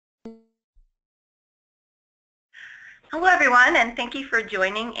Hello everyone, and thank you for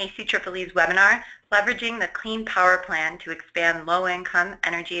joining ACEEE's webinar, Leveraging the Clean Power Plan to Expand Low-Income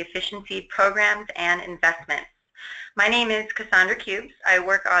Energy Efficiency Programs and Investments. My name is Cassandra Cubes. I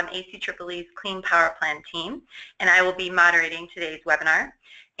work on ACEEE's Clean Power Plan team, and I will be moderating today's webinar.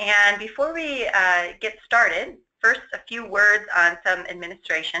 And before we get started, first a few words on some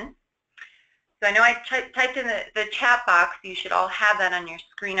administration. So I know I typed in the chat box. You should all have that on your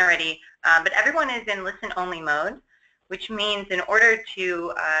screen already, but everyone is in listen-only mode, which means in order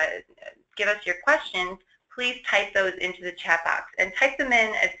to give us your questions, please type those into the chat box and type them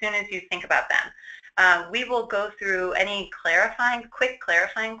in as soon as you think about them. We will go through any quick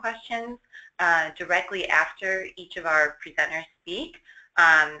clarifying questions directly after each of our presenters speak.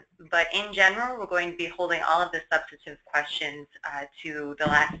 But in general, we're going to be holding all of the substantive questions to the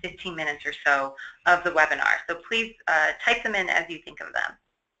last 15 minutes or so of the webinar. So please type them in as you think of them.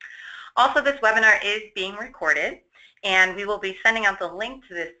 Also, this webinar is being recorded, and we will be sending out the link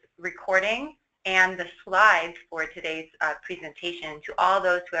to this recording and the slides for today's presentation to all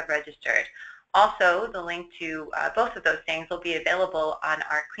those who have registered. Also, the link to both of those things will be available on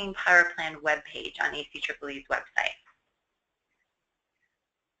our Clean Power Plan webpage on ACEEE's website.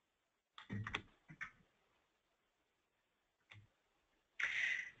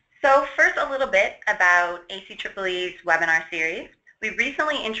 So first, a little bit about ACEEE's webinar series. We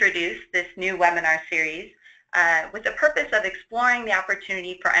recently introduced this new webinar series with the purpose of exploring the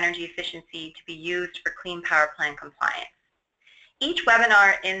opportunity for energy efficiency to be used for Clean Power Plan compliance. Each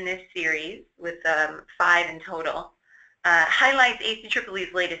webinar in this series, with 5 in total, highlights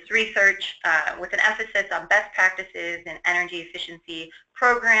ACEEE's latest research with an emphasis on best practices in energy efficiency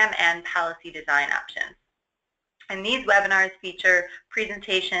program and policy design options. And these webinars feature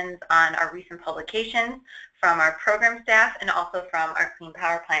presentations on our recent publications from our program staff and also from our Clean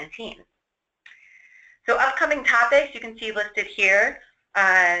Power Plan team. So upcoming topics you can see listed here.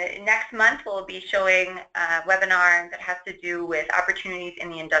 Next month we'll be showing a webinar that has to do with opportunities in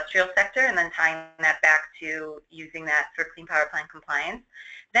the industrial sector and then tying that back to using that for Clean Power Plan compliance.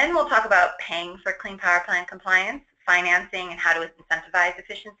 Then we'll talk about paying for Clean Power Plan compliance, financing, and how to incentivize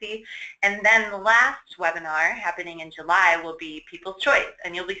efficiency. And then the last webinar happening in July will be People's Choice,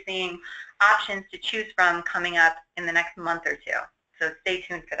 and you'll be seeing options to choose from coming up in the next month or two. So stay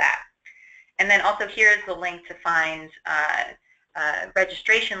tuned for that. And then also here's the link to find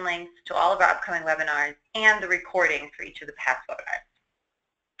registration links to all of our upcoming webinars and the recordings for each of the past webinars.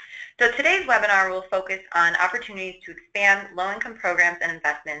 So today's webinar will focus on opportunities to expand low-income programs and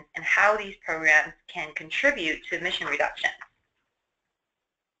investments and how these programs can contribute to emission reduction.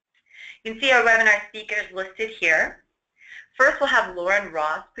 You can see our webinar speakers listed here. First, we'll have Lauren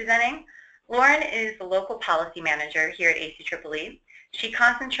Ross presenting. Lauren is the local policy manager here at ACEEE. She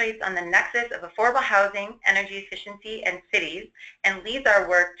concentrates on the nexus of affordable housing, energy efficiency, and cities, and leads our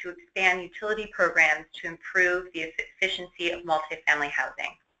work to expand utility programs to improve the efficiency of multifamily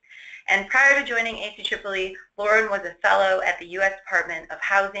housing. And prior to joining ACEEE, Lauren was a fellow at the U.S. Department of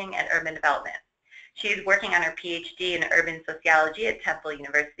Housing and Urban Development. She is working on her PhD in urban sociology at Temple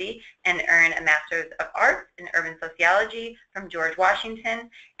University and earned a Master's of Arts in Urban Sociology from George Washington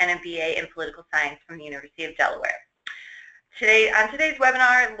and a BA in Political Science from the University of Delaware. On today's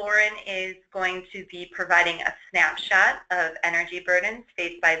webinar, Lauren is going to be providing a snapshot of energy burdens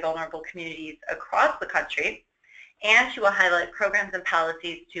faced by vulnerable communities across the country, and she will highlight programs and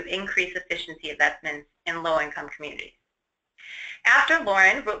policies to increase efficiency investments in low-income communities. After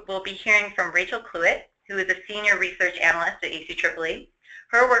Lauren, we'll be hearing from Rachel Cluett, who is a senior research analyst at ACEEE.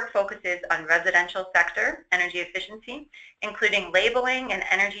 Her work focuses on residential sector energy efficiency, including labeling and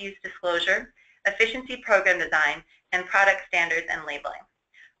energy use disclosure, efficiency program design, and product standards and labeling.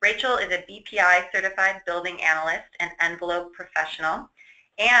 Rachel is a BPI certified building analyst and envelope professional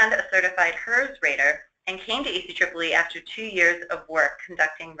and a certified HERS rater, and came to ACEEE after 2 years of work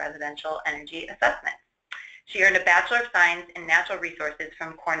conducting residential energy assessment. She earned a Bachelor of Science in Natural Resources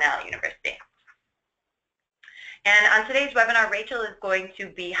from Cornell University. And on today's webinar, Rachel is going to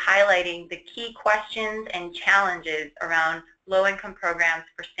be highlighting the key questions and challenges around low-income programs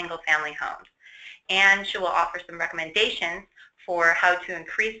for single-family homes. And she will offer some recommendations for how to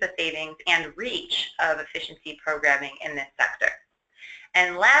increase the savings and reach of efficiency programming in this sector.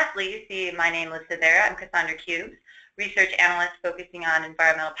 And lastly, you see my name listed there. I'm Cassandra Cubes, research analyst focusing on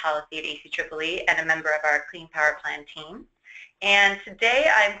environmental policy at ACEEE and a member of our Clean Power Plan team. And today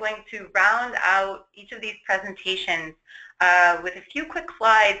I'm going to round out each of these presentations with a few quick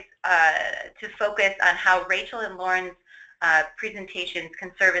slides to focus on how Rachel and Lauren's presentations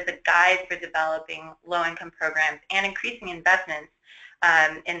can serve as a guide for developing low-income programs and increasing investments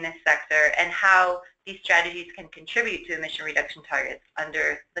in this sector and how these strategies can contribute to emission reduction targets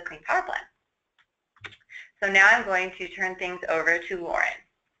under the Clean Power Plan. So now I'm going to turn things over to Lauren.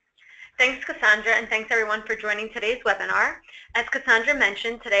 Thanks, Cassandra, and thanks everyone for joining today's webinar. As Cassandra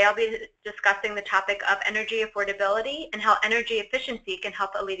mentioned, today I'll be discussing the topic of energy affordability and how energy efficiency can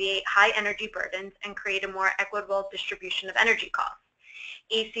help alleviate high energy burdens and create a more equitable distribution of energy costs.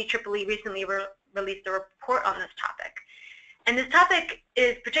 ACEEE recently released a report on this topic. And this topic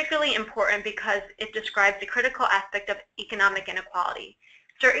is particularly important because it describes the critical aspect of economic inequality.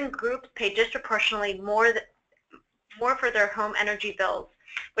 Certain groups pay disproportionately more for their home energy bills,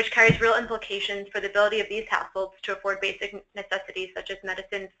 which carries real implications for the ability of these households to afford basic necessities such as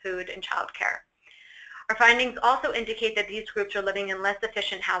medicine, food, and childcare. Our findings also indicate that these groups are living in less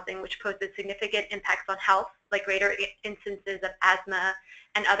efficient housing, which poses significant impacts on health, like greater instances of asthma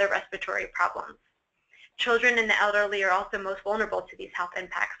and other respiratory problems. Children and the elderly are also most vulnerable to these health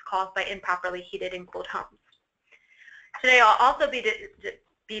impacts caused by improperly heated and cooled homes. Today I'll also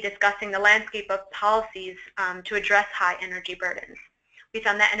be discussing the landscape of policies to address high energy burdens. We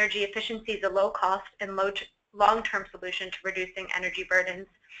found that energy efficiency is a low-cost and long-term solution to reducing energy burdens,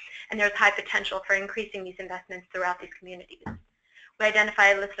 and there's high potential for increasing these investments throughout these communities. We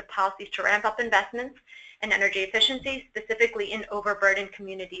identified a list of policies to ramp up investments in energy efficiency, specifically in overburdened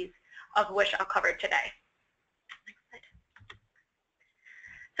communities, of which I'll cover today.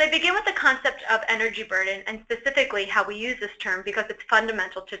 So I begin with the concept of energy burden and specifically how we use this term because it's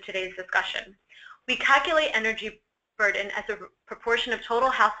fundamental to today's discussion. We calculate energy burden as a proportion of total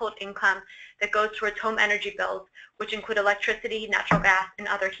household income that goes towards home energy bills, which include electricity, natural gas, and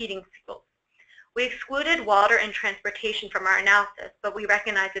other heating fuels. We excluded water and transportation from our analysis, but we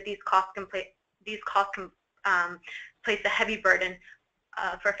recognize that these costs can place a heavy burden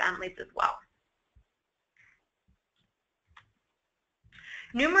for families as well.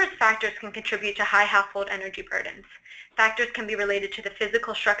 Numerous factors can contribute to high household energy burdens. Factors can be related to the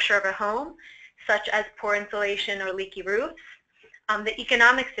physical structure of a home, such as poor insulation or leaky roofs, the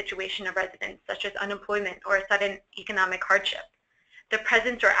economic situation of residents, such as unemployment or a sudden economic hardship, the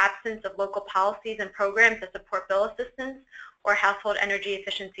presence or absence of local policies and programs that support bill assistance or household energy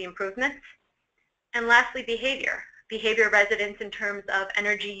efficiency improvements, and lastly, behavior. Behavior of residents in terms of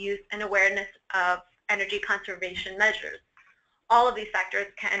energy use and awareness of energy conservation measures. All of these factors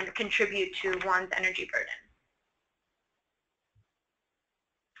can contribute to one's energy burden.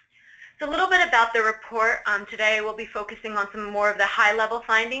 So a little bit about the report. Today we'll be focusing on some more of the high-level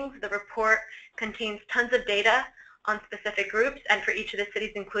findings. The report contains tons of data on specific groups, and for each of the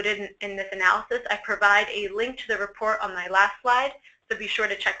cities included in this analysis, I provide a link to the report on my last slide, so be sure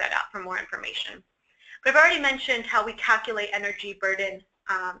to check that out for more information. But I've already mentioned how we calculate energy burden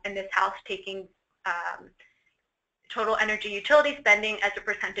in this house, taking total energy utility spending as a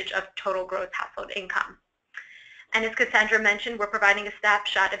percentage of total gross household income. And as Cassandra mentioned, we're providing a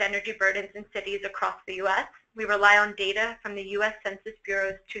snapshot of energy burdens in cities across the U.S. We rely on data from the U.S. Census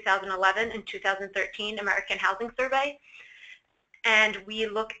Bureau's 2011 and 2013 American Housing Survey, and we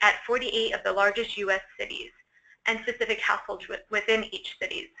look at 48 of the largest U.S. cities and specific households within each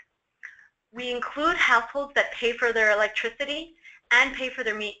city. We include households that pay for their electricity and pay for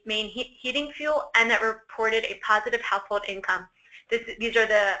their main heating fuel and that reported a positive household income. These are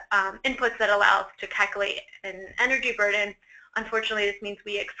the inputs that allow us to calculate an energy burden. Unfortunately, this means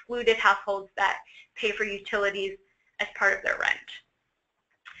we excluded households that pay for utilities as part of their rent.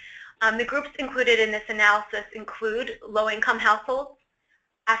 The groups included in this analysis include low-income households,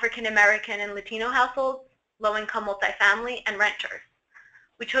 African American and Latino households, low-income multifamily, and renters.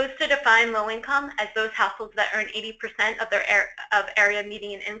 We chose to define low-income as those households that earn 80% of their area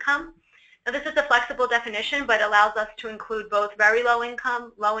median income. Now, this is a flexible definition, but allows us to include both very low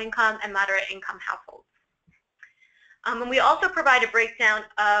income, and moderate income households. And we also provide a breakdown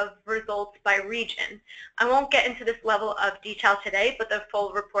of results by region. I won't get into this level of detail today, but the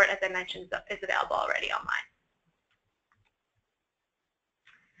full report, as I mentioned, is available already online.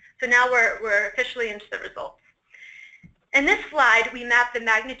 So now we're officially into the results. In this slide, we map the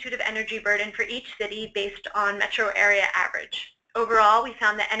magnitude of energy burden for each city based on metro area average. Overall, we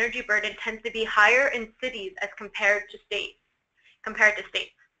found that energy burden tends to be higher in cities as compared to states.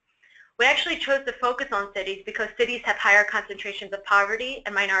 We actually chose to focus on cities because cities have higher concentrations of poverty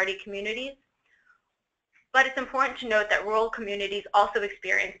and minority communities. But it's important to note that rural communities also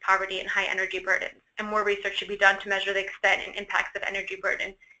experience poverty and high energy burdens, and more research should be done to measure the extent and impacts of energy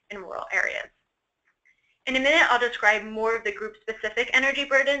burden in rural areas. In a minute, I'll describe more of the group-specific energy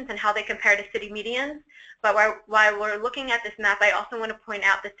burdens and how they compare to city medians. But while we're looking at this map, I also want to point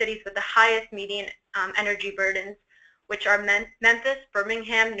out the cities with the highest median energy burdens which are Memphis,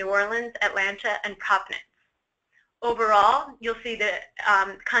 Birmingham, New Orleans, Atlanta, and Providence. Overall, you'll see the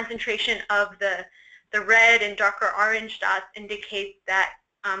concentration of the red and darker orange dots indicates that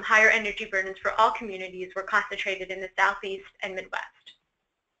higher energy burdens for all communities were concentrated in the Southeast and Midwest.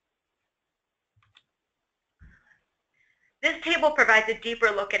 This table provides a deeper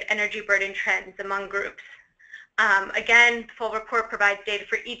look at energy burden trends among groups. Again, the full report provides data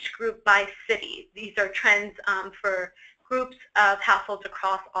for each group by city. These are trends for groups of households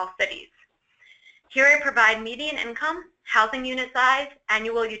across all cities. Here I provide median income, housing unit size,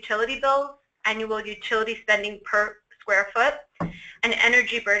 annual utility bills, annual utility spending per square foot, and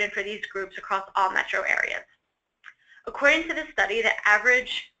energy burden for these groups across all metro areas. According to the study, the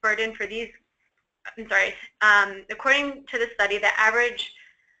average burden for these, according to the study, the average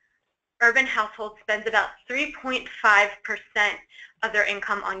urban household spends about 3.5% of their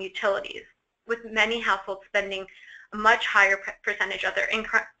income on utilities, with many households spending a much higher percentage of their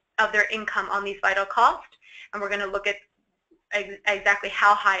income on these vital costs, and we're going to look at exactly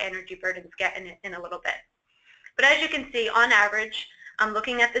how high energy burdens get in a little bit. But as you can see, on average, I'm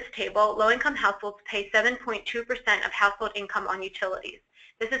looking at this table, low-income households pay 7.2% of household income on utilities.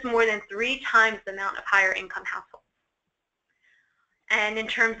 This is more than 3 times the amount of higher income households. And in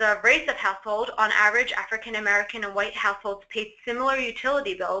terms of race of household, on average, African American and white households paid similar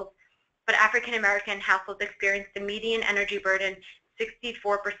utility bills, but African American households experienced a median energy burden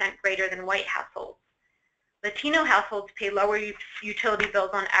 64% greater than white households. Latino households pay lower utility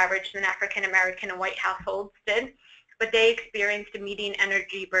bills on average than African American and white households did, but they experienced a median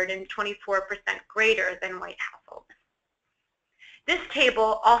energy burden 24% greater than white households. This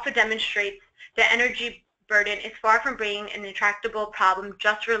table also demonstrates that energy burden is far from being an intractable problem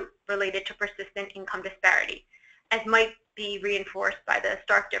just related to persistent income disparity, as might be reinforced by the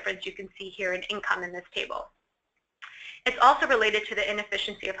stark difference you can see here in income in this table. It's also related to the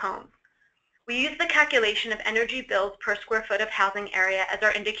inefficiency of homes. We use the calculation of energy bills per square foot of housing area as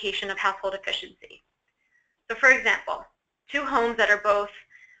our indication of household efficiency. So for example, 2 homes that are both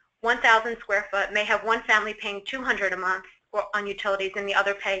 1,000 square foot may have one family paying $200 a month on utilities and the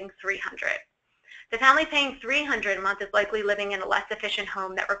other paying $300. The family paying $300 a month is likely living in a less efficient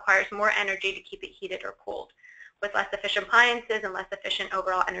home that requires more energy to keep it heated or cooled, with less efficient appliances and less efficient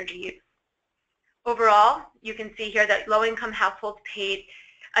overall energy use. Overall, you can see here that low-income households paid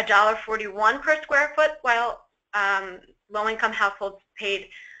 $1.41 per square foot, while low-income households paid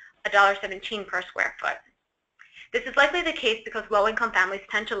 $1.17 per square foot. This is likely the case because low-income families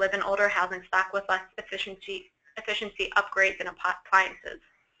tend to live in older housing stock with less efficiency upgrades and appliances.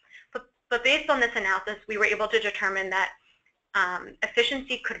 But based on this analysis, we were able to determine that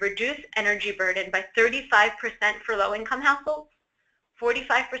efficiency could reduce energy burden by 35% for low-income households,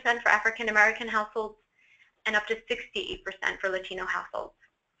 45% for African American households, and up to 68% for Latino households.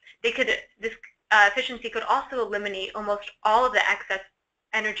 This efficiency could also eliminate almost all of the excess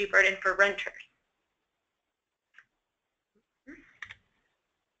energy burden for renters.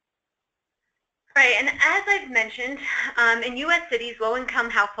 Right, and as I've mentioned, in U.S. cities, low-income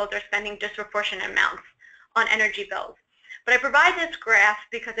households are spending disproportionate amounts on energy bills. But I provide this graph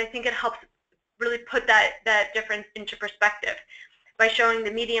because I think it helps really put that difference into perspective by showing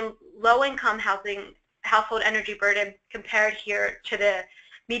the median low-income household energy burden compared here to the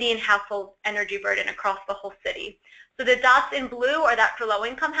median household energy burden across the whole city. So the dots in blue are that for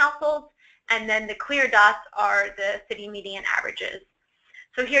low-income households, and then the clear dots are the city median averages.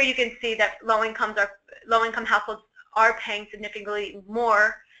 So here you can see that low-income households are paying significantly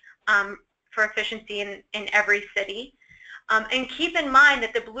more for efficiency in every city. And keep in mind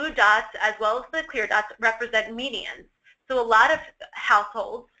that the blue dots as well as the clear dots represent medians. So a lot of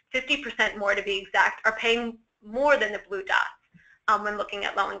households, 50% more to be exact, are paying more than the blue dots when looking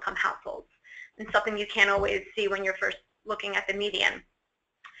at low-income households. And something you can't always see when you're first looking at the median.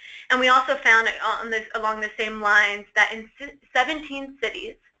 And we also found along the same lines that in 17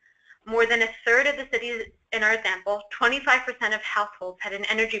 cities, more than a third of the cities in our example, 25% of households had an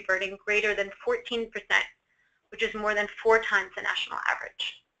energy burden greater than 14%, which is more than 4 times the national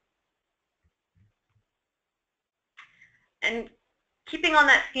average. And keeping on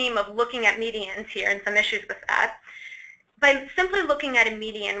that theme of looking at medians here and some issues with that, by simply looking at a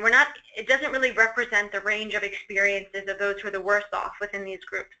median, it doesn't really represent the range of experiences of those who are the worst off within these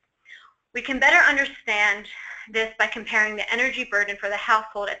groups. We can better understand this by comparing the energy burden for the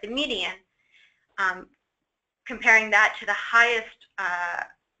household at the median, comparing that to the highest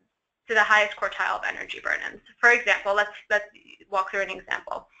quartile of energy burdens. For example, let's walk through an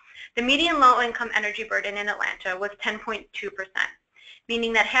example. The median low-income energy burden in Atlanta was 10.2%.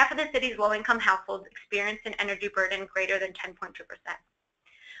 meaning that half of the city's low-income households experience an energy burden greater than 10.2%.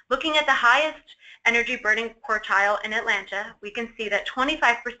 Looking at the highest energy burden quartile in Atlanta, we can see that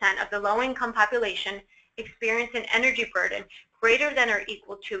 25% of the low-income population experience an energy burden greater than or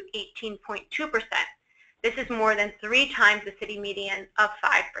equal to 18.2%. This is more than 3 times the city median of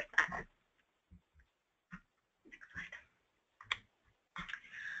 5%.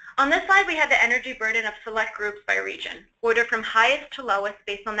 On this slide, we have the energy burden of select groups by region, ordered from highest to lowest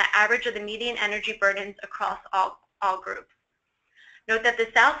based on the average of the median energy burdens across all groups. Note that the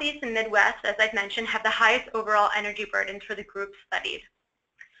Southeast and Midwest, as I've mentioned, have the highest overall energy burdens for the groups studied.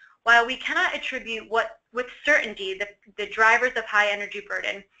 While we cannot attribute with certainty the drivers of high energy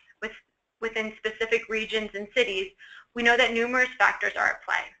burden within specific regions and cities, we know that numerous factors are at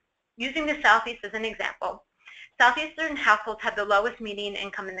play. Using the Southeast as an example, Southeastern households have the lowest median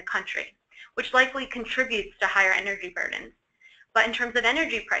income in the country, which likely contributes to higher energy burdens. But in terms of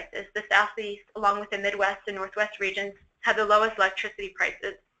energy prices, the Southeast, along with the Midwest and Northwest regions, have the lowest electricity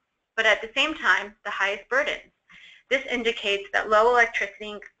prices, but at the same time, the highest burdens. This indicates that low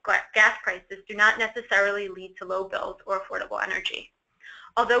electricity and gas prices do not necessarily lead to low bills or affordable energy.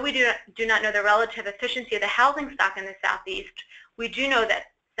 Although we do not know the relative efficiency of the housing stock in the Southeast, we do know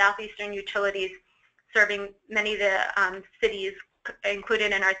that Southeastern utilities serving many of the cities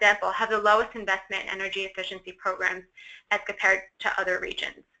included in our example have the lowest investment in energy efficiency programs as compared to other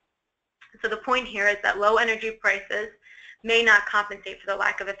regions. So the point here is that low energy prices may not compensate for the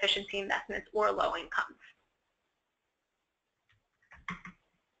lack of efficiency investments or low incomes.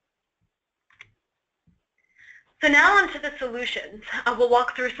 So now on to the solutions. We'll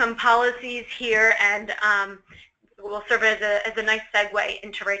walk through some policies here, and will serve as a nice segue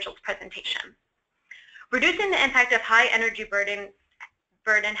into Rachel's presentation. Reducing the impact of high energy burden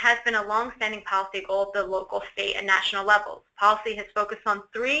has been a long-standing policy goal at the local, state, and national levels. Policy has focused on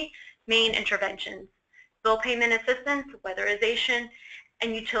 3 main interventions: bill payment assistance, weatherization,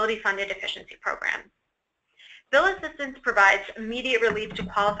 and utility-funded efficiency programs. Bill assistance provides immediate relief to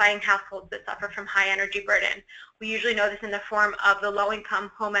qualifying households that suffer from high energy burden. We usually know this in the form of the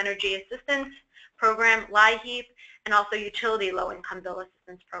Low-Income Home Energy Assistance Program, LIHEAP, and also Utility Low-Income Bill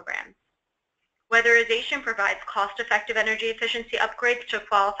Assistance Programs. Weatherization provides cost-effective energy efficiency upgrades to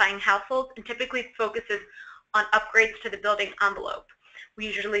qualifying households and typically focuses on upgrades to the building envelope.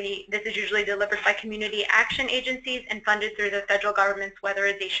 This is usually delivered by community action agencies and funded through the federal government's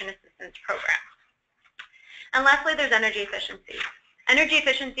Weatherization Assistance Program. And lastly, there's energy efficiency. Energy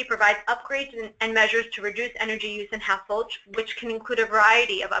efficiency provides upgrades and measures to reduce energy use in households, which can include a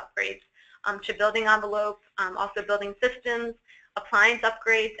variety of upgrades to building envelopes, also building systems, appliance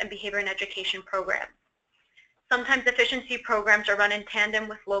upgrades, and behavior and education programs. Sometimes efficiency programs are run in tandem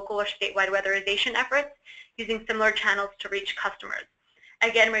with local or statewide weatherization efforts, using similar channels to reach customers.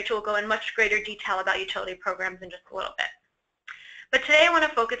 Again, Rachel will go in much greater detail about utility programs in just a little bit. But today I want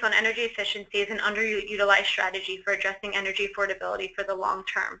to focus on energy efficiency as an underutilized strategy for addressing energy affordability for the long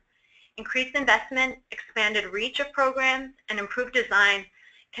term. Increased investment, expanded reach of programs, and improved design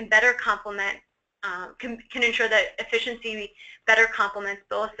can better complement, can ensure that efficiency better complements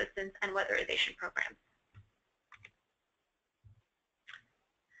bill assistance and weatherization programs.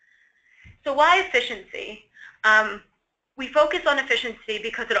 So why efficiency? We focus on efficiency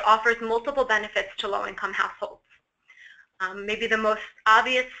because it offers multiple benefits to low-income households. Maybe the most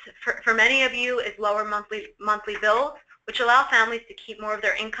obvious for many of you is lower monthly bills, which allow families to keep more of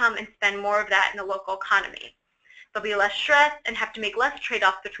their income and spend more of that in the local economy. They'll be less stressed and have to make less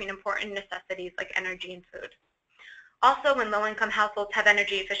trade-offs between important necessities like energy and food. Also, when low-income households have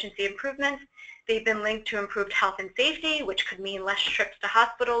energy efficiency improvements, they've been linked to improved health and safety, which could mean less trips to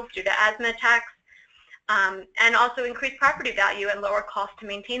hospitals due to asthma attacks, and also increased property value and lower cost to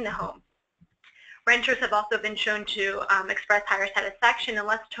maintain the home. Renters have also been shown to express higher satisfaction and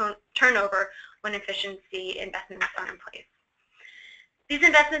less turnover when efficiency investments are in place. These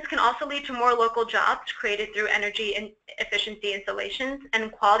investments can also lead to more local jobs created through energy efficiency installations,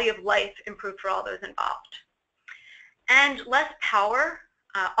 and quality of life improved for all those involved. And less power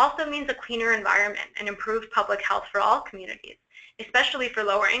also means a cleaner environment and improved public health for all communities, especially for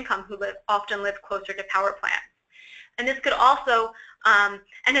lower income who often live closer to power plants. And this could also,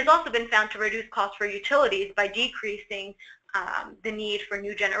 and has also been found to reduce costs for utilities by decreasing the need for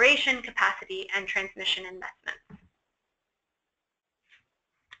new generation, capacity, and transmission investments.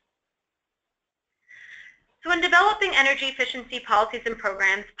 So when developing energy efficiency policies and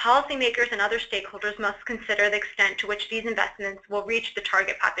programs, policymakers and other stakeholders must consider the extent to which these investments will reach the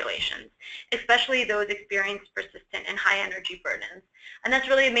target populations, especially those experiencing persistent and high energy burdens. And that's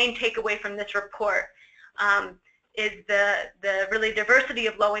really a main takeaway from this report. is the really diversity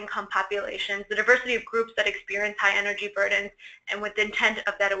of low-income populations, the diversity of groups that experience high energy burdens, and with the intent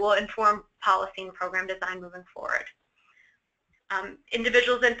of that it will inform policy and program design moving forward.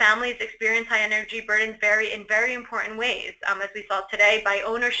 Individuals and families experience high energy burdens vary in very important ways, as we saw today, by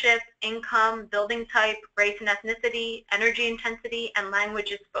ownership, income, building type, race and ethnicity, energy intensity, and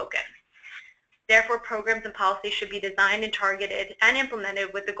languages spoken. Therefore, programs and policies should be designed and targeted and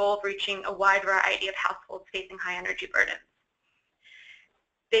implemented with the goal of reaching a wide variety of households facing high energy burdens.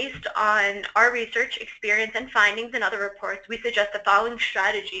 Based on our research, experience, and findings in other reports, we suggest the following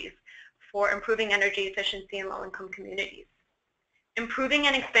strategies for improving energy efficiency in low-income communities. Improving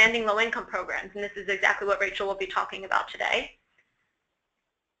and expanding low-income programs, and this is exactly what Rachel will be talking about today.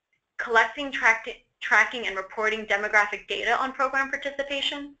 Collecting, tracking, and reporting demographic data on program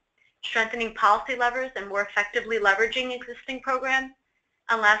participation. Strengthening policy levers and more effectively leveraging existing programs.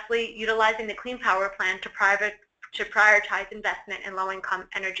 And lastly, utilizing the Clean Power Plan to prioritize investment in low-income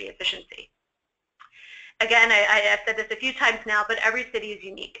energy efficiency. Again, I've said this a few times now, but every city is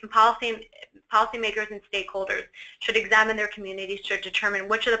unique, and policymakers and stakeholders should examine their communities to determine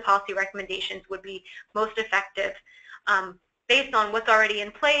which of the policy recommendations would be most effective based on what's already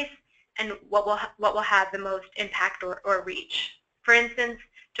in place and what will have the most impact or reach. For instance,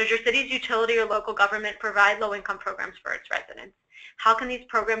 does your city's utility or local government provide low-income programs for its residents? How can these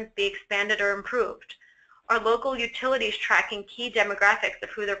programs be expanded or improved? Are local utilities tracking key demographics of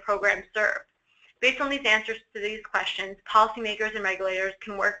who their programs serve? Based on these answers to these questions, policymakers and regulators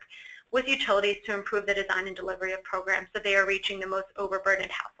can work with utilities to improve the design and delivery of programs so they are reaching the most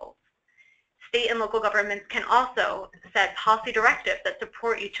overburdened households. State and local governments can also set policy directives that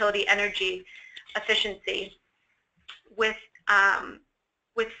support utility energy efficiency with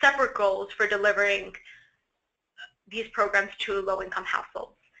separate goals for delivering these programs to low-income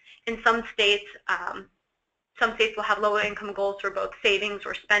households. In some states will have low-income goals for both savings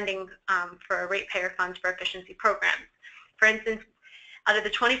or spending for ratepayer funds for efficiency programs. For instance, out of the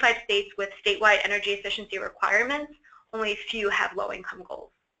 25 states with statewide energy efficiency requirements, only a few have low-income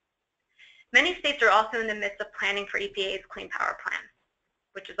goals. Many states are also in the midst of planning for EPA's Clean Power Plan,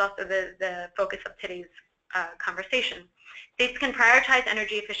 which is also the focus of today's conversation. States can prioritize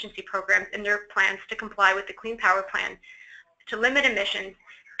energy efficiency programs in their plans to comply with the Clean Power Plan to limit emissions,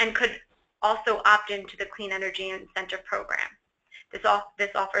 and could also opt into the Clean Energy Incentive Program. This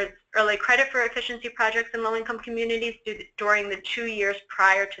offers early credit for efficiency projects in low-income communities during the 2 years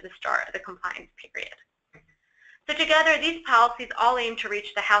prior to the start of the compliance period. So together, these policies all aim to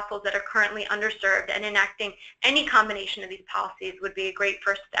reach the households that are currently underserved, and enacting any combination of these policies would be a great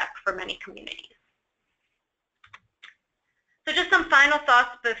first step for many communities. So just some final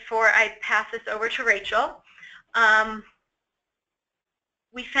thoughts before I pass this over to Rachel.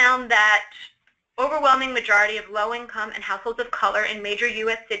 We found that overwhelming majority of low-income and households of color in major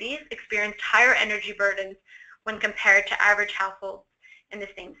U.S. cities experienced higher energy burdens when compared to average households in the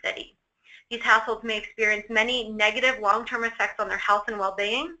same city. These households may experience many negative long-term effects on their health and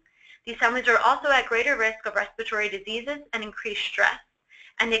well-being. These families are also at greater risk of respiratory diseases and increased stress,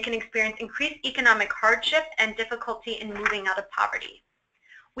 and they can experience increased economic hardship and difficulty in moving out of poverty.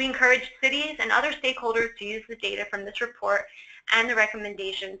 We encourage cities and other stakeholders to use the data from this report and the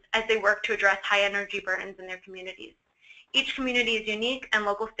recommendations as they work to address high energy burdens in their communities. Each community is unique, and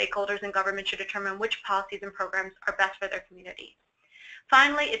local stakeholders and government should determine which policies and programs are best for their community.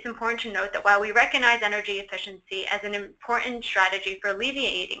 Finally, it's important to note that while we recognize energy efficiency as an important strategy for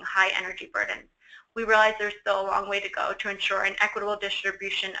alleviating high energy burdens, we realize there's still a long way to go to ensure an equitable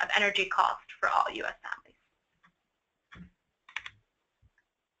distribution of energy costs for all U.S. families.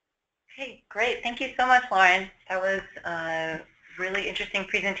 Okay, great. Thank you so much, Lauren. That was a really interesting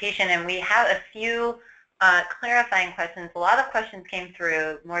presentation, and we have a few clarifying questions. A lot of questions came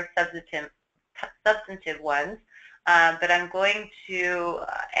through, more substantive ones, but I'm going to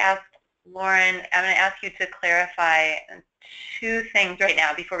ask Lauren, I'm going to ask you to clarify two things right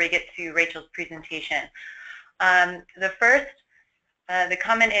now before we get to Rachel's presentation. The first, the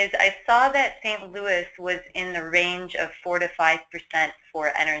comment is, I saw that St. Louis was in the range of 4 to 5%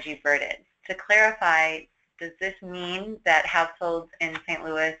 for energy burdens. To clarify, does this mean that households in St.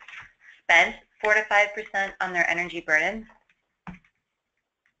 Louis spent 4 to 5% on their energy burdens?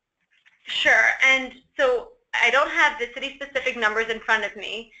 Sure, and so I don't have the city-specific numbers in front of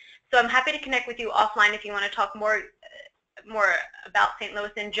me, so I'm happy to connect with you offline if you want to talk more about St.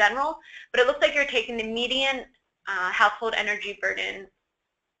 Louis in general, but it looks like you're taking the median household energy burden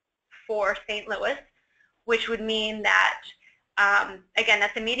for St. Louis, which would mean that, again,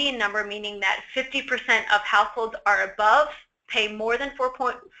 that's a median number, meaning that 50% of households are above, pay more than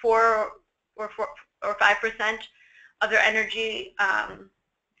 4.4 or 5% of their energy,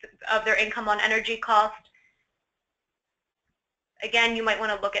 of their income on energy cost. Again, you might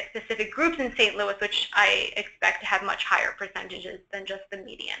want to look at specific groups in St. Louis, which I expect to have much higher percentages than just the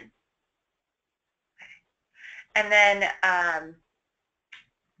median. And then,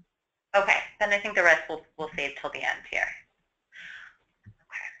 okay, then I think the rest we'll save till the end here.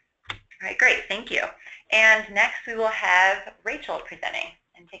 Okay. All right, great, thank you. And next we will have Rachel presenting.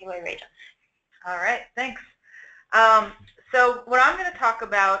 And take it away, Rachel. All right, thanks. So what I'm going to talk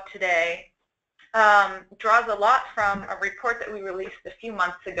about today draws a lot from a report that we released a few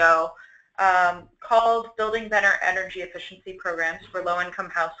months ago called Building Better Energy Efficiency Programs for Low-Income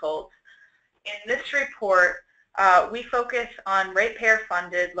Households. In this report, we focus on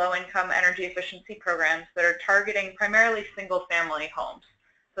ratepayer-funded low-income energy efficiency programs that are targeting primarily single-family homes.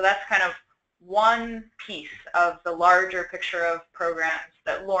 So that's kind of one piece of the larger picture of programs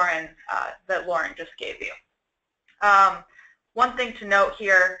that Lauren just gave you. One thing to note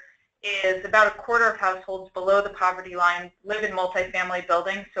here is about a quarter of households below the poverty line live in multifamily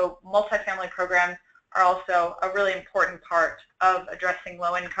buildings, so multifamily programs are also a really important part of addressing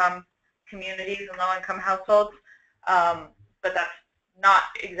low-income communities and low-income households, but that's not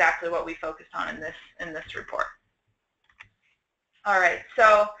exactly what we focused on in this report. All right,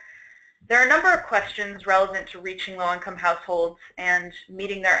 so there are a number of questions relevant to reaching low-income households and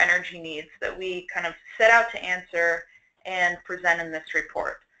meeting their energy needs that we kind of set out to answer and present in this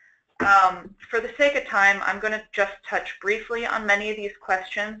report. For the sake of time, I'm going to just touch briefly on many of these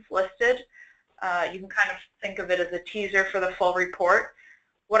questions listed. You can kind of think of it as a teaser for the full report.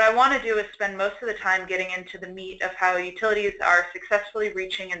 What I want to do is spend most of the time getting into the meat of how utilities are successfully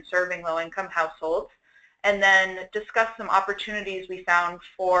reaching and serving low-income households, and then discuss some opportunities we found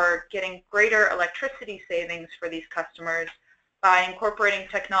for getting greater electricity savings for these customers by incorporating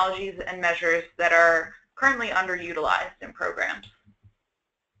technologies and measures that are currently underutilized in programs.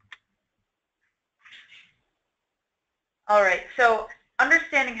 All right, so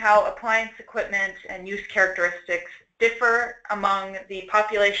understanding how appliance equipment and use characteristics differ among the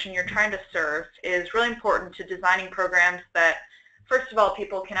population you're trying to serve is really important to designing programs that, first of all,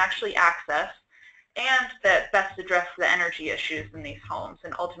 people can actually access and that best address the energy issues in these homes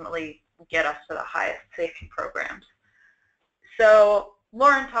and ultimately get us to the highest saving programs. So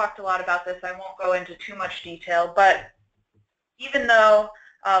Lauren talked a lot about this. I won't go into too much detail, but even though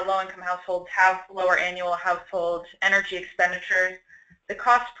low-income households have lower annual household energy expenditures, the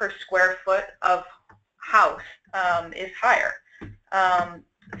cost per square foot of house is higher.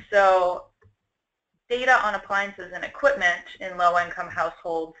 So data on appliances and equipment in low-income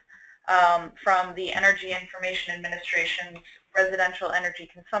households from the Energy Information Administration's Residential Energy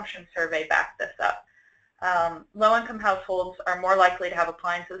Consumption Survey back this up. Low-income households are more likely to have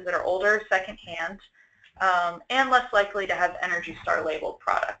appliances that are older, secondhand, and less likely to have Energy Star labeled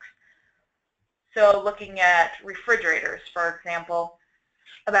products. So looking at refrigerators, for example,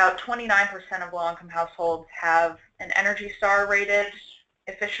 about 29% of low-income households have an Energy Star rated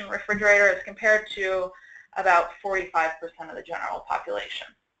efficient refrigerator as compared to about 45% of the general population.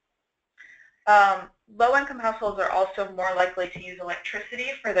 Low-income households are also more likely to use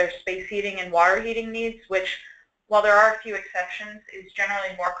electricity for their space heating and water heating needs, which, while there are a few exceptions, is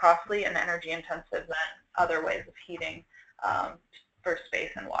generally more costly and energy intensive than other ways of heating for space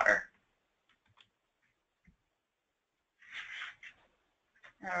and water.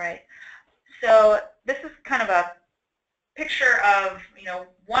 All right, so this is kind of a picture of,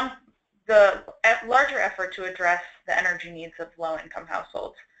 the larger effort to address the energy needs of low-income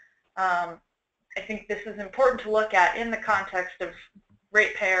households. I think this is important to look at in the context of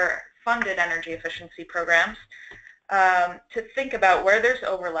ratepayer-funded energy efficiency programs to think about where there's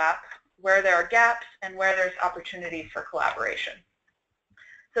overlap, where there are gaps, and where there's opportunity for collaboration.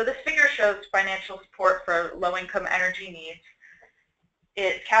 So this figure shows financial support for low-income energy needs.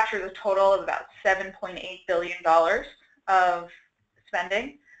 It captures a total of about $7.8 billion of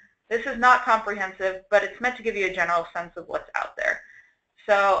spending. This is not comprehensive, but it's meant to give you a general sense of what's out there.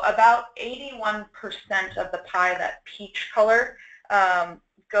 So about 81% of the pie, that peach color,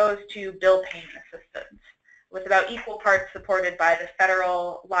 goes to bill payment assistance, with about equal parts supported by the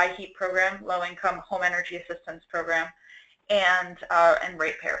federal LIHEAP program, Low Income Home Energy Assistance Program, and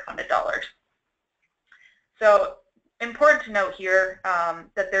ratepayer-funded dollars. So important to note here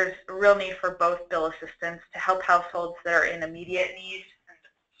that there's a real need for both bill assistance to help households that are in immediate need and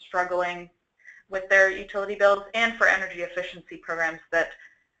struggling with their utility bills, and for energy efficiency programs that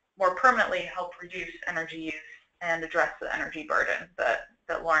more permanently help reduce energy use and address the energy burden that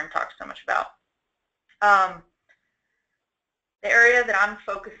Lauren talked so much about. The area that I'm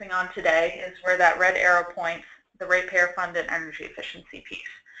focusing on today is where that red arrow points. the ratepayer funded energy efficiency piece.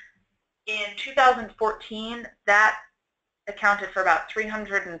 In 2014, that accounted for about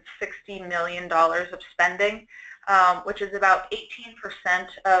 $360 million of spending, which is about 18%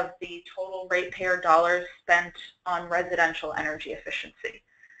 of the total ratepayer dollars spent on residential energy efficiency.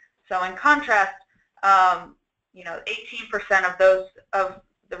 So in contrast, 18% of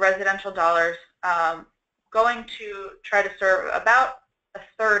the residential dollars going to try to serve about a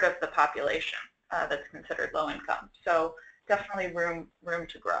third of the population that's considered low income. So definitely room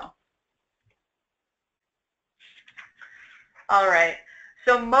to grow. All right.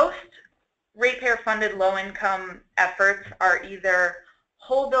 So most ratepayer-funded low-income efforts are either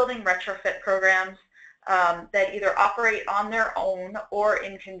whole building retrofit programs that either operate on their own or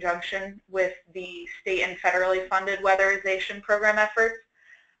in conjunction with the state and federally funded weatherization program efforts,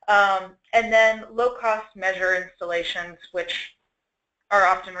 and then low-cost measure installations, which are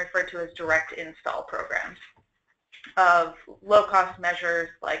often referred to as direct install programs of low-cost measures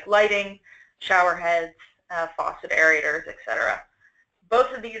like lighting, shower heads, faucet aerators, etc.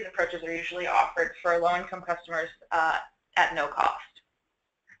 Both of these approaches are usually offered for low-income customers at no cost.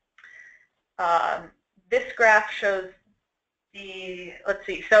 This graph shows let's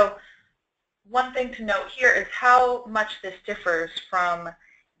see, so one thing to note here is how much this differs from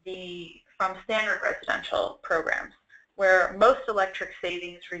standard residential programs, where most electric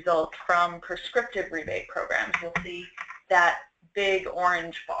savings result from prescriptive rebate programs. You'll see that big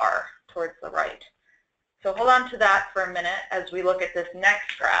orange bar towards the right. So hold on to that for a minute as we look at this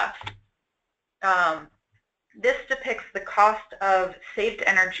next graph. This depicts the cost of saved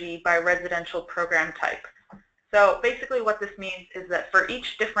energy by residential program type. So basically what this means is that for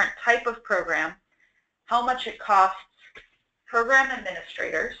each different type of program, how much it costs program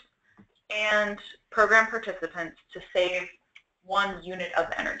administrators and program participants to save 1 unit of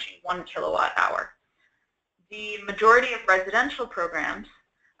energy, 1 kilowatt hour. The majority of residential programs,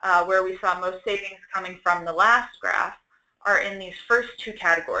 where we saw most savings coming from the last graph, are in these first 2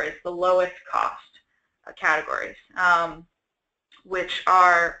 categories, the lowest cost categories, which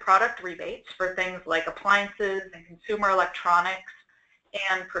are product rebates for things like appliances and consumer electronics,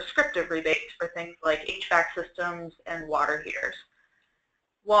 and prescriptive rebates for things like HVAC systems and water heaters.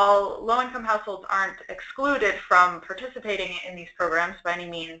 While low-income households aren't excluded from participating in these programs by any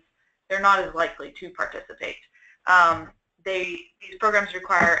means, they're not as likely to participate. These programs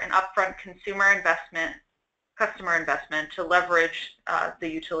require an upfront customer investment to leverage the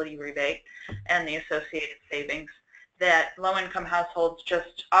utility rebate and the associated savings that low-income households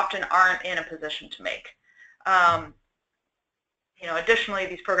just often aren't in a position to make. Additionally,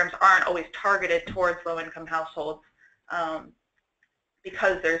 these programs aren't always targeted towards low-income households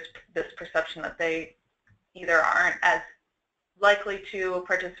because there's this perception that they either aren't as likely to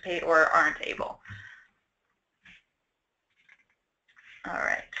participate or aren't able. All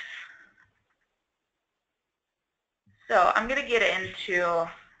right. So I'm going to get into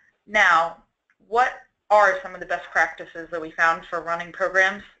now what are some of the best practices that we found for running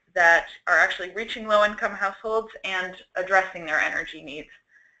programs that are actually reaching low-income households and addressing their energy needs.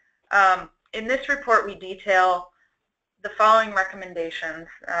 In this report, we detail the following recommendations,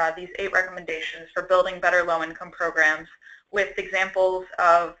 these 8 recommendations for building better low-income programs with examples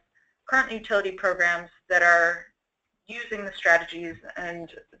of current utility programs that are using the strategies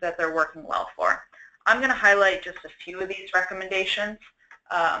and that they're working well for. I'm going to highlight just a few of these recommendations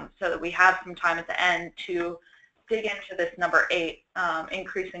so that we have some time at the end to dig into this number 8,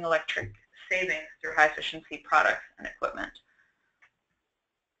 increasing electric savings through high-efficiency products and equipment.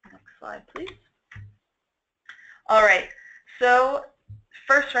 Next slide, please. All right, so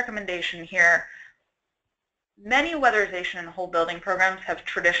first recommendation here. Many weatherization and whole building programs have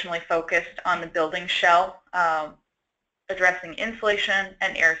traditionally focused on the building shell, addressing insulation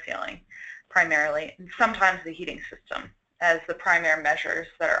and air sealing primarily, and sometimes the heating system as the primary measures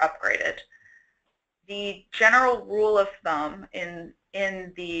that are upgraded. The general rule of thumb in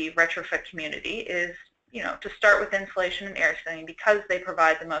the retrofit community is, to start with insulation and air sealing because they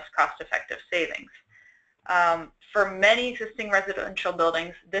provide the most cost-effective savings. For many existing residential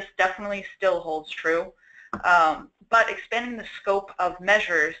buildings, this definitely still holds true, but expanding the scope of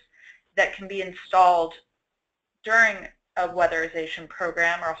measures that can be installed during a weatherization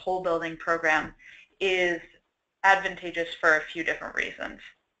program or a whole building program is advantageous for a few different reasons.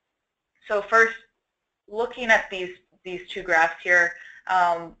 So first, looking at these 2 graphs here,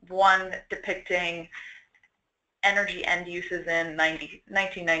 one depicting energy end uses in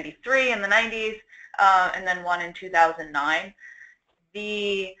 1993 in the 90s, and then one in 2009.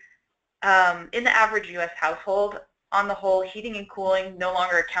 In the average U.S. household, on the whole, heating and cooling no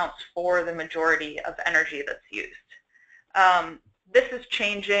longer accounts for the majority of energy that's used. This is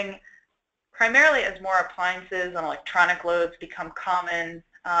changing primarily as more appliances and electronic loads become common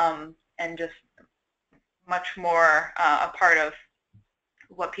and just much more a part of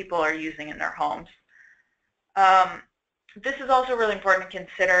what people are using in their homes. This is also really important to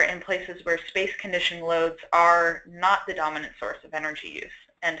consider in places where space conditioning loads are not the dominant source of energy use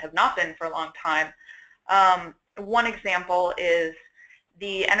and have not been for a long time. One example is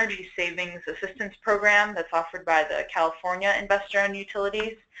the Energy Savings Assistance Program that's offered by the California Investor-Owned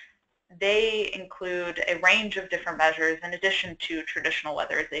Utilities. They include a range of different measures in addition to traditional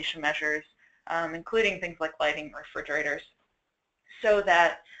weatherization measures, including things like lighting refrigerators, so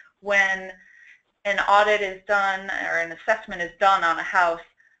that when an audit is done or an assessment is done on a house,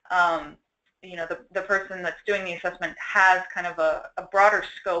 you know, the person that's doing the assessment has kind of a broader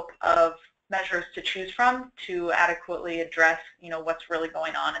scope of measures to choose from to adequately address, you know, what's really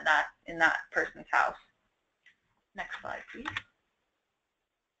going on in that person's house. Next slide, please.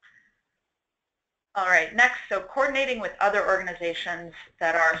 All right, next, so coordinating with other organizations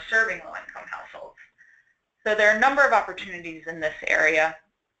that are serving low-income households. So there are a number of opportunities in this area.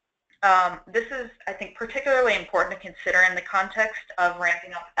 This is, I think, particularly important to consider in the context of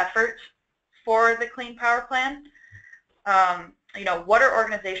ramping up efforts for the Clean Power Plan. You know, what are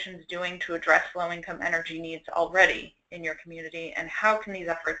organizations doing to address low-income energy needs already in your community, and how can these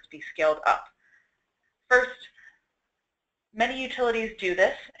efforts be scaled up? First, many utilities do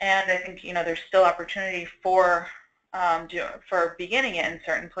this, and I think, you know, there's still opportunity for beginning it in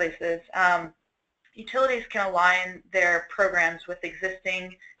certain places. Utilities can align their programs with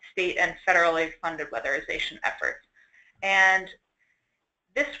existing state and federally funded weatherization efforts. And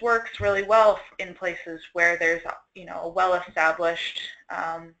this works really well in places where there's, you know, a well-established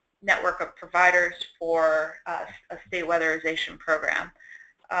network of providers for a state weatherization program.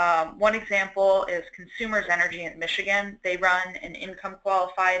 One example is Consumers Energy in Michigan. They run an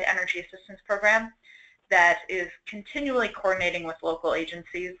income-qualified energy assistance program that is continually coordinating with local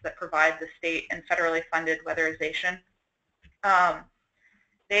agencies that provide the state and federally funded weatherization.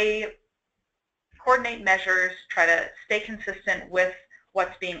 They coordinate measures, try to stay consistent with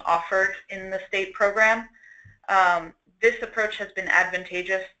what's being offered in the state program. This approach has been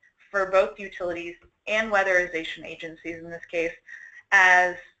advantageous for both utilities and weatherization agencies in this case,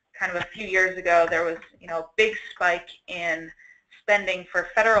 as kind of a few years ago there was, you know, a big spike in spending for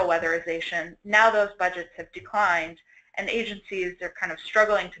federal weatherization. Now those budgets have declined, and agencies are kind of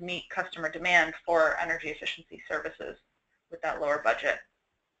struggling to meet customer demand for energy efficiency services with that lower budget.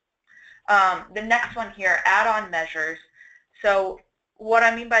 The next one here, add-on measures. So what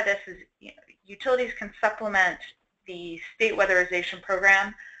I mean by this is, you know, utilities can supplement the state weatherization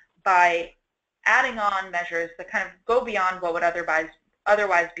program by adding on measures that kind of go beyond what would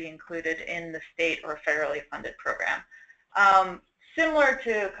otherwise be included in the state or federally funded program. Similar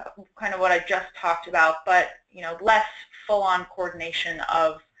to kind of what I just talked about, but, you know, less full-on coordination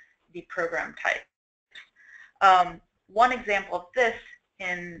of the program type. One example of this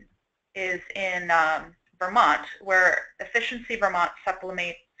is in Vermont, where Efficiency Vermont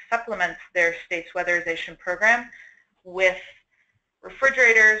supplements their state's weatherization program with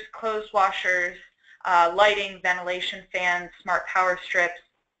refrigerators, clothes washers, lighting, ventilation fans, smart power strips.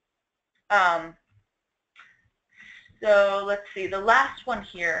 So let's see, the last one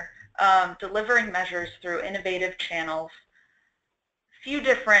here, delivering measures through innovative channels. A few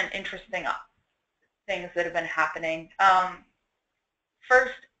different interesting things that have been happening.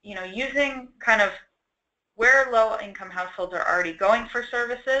 First, you know, using kind of where low-income households are already going for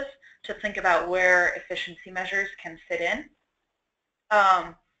services to think about where efficiency measures can fit in.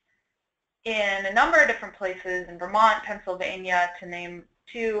 In a number of different places in Vermont, Pennsylvania, to name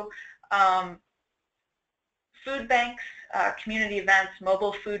two, food banks, community events,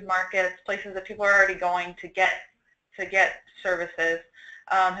 mobile food markets, places that people are already going to get services,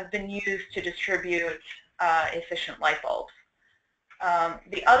 have been used to distribute efficient light bulbs.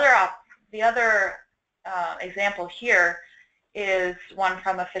 The other example here is one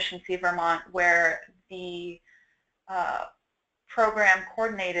from Efficiency Vermont, where the program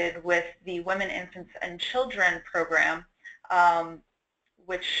coordinated with the Women, Infants, and Children program,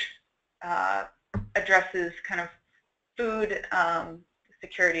 which addresses kind of food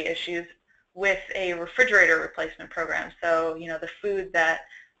security issues, with a refrigerator replacement program. So, you know, the food that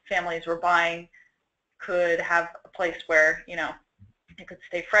families were buying could have a place where, you know, it could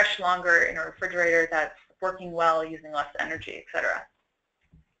stay fresh longer in a refrigerator that's working well, using less energy, etc.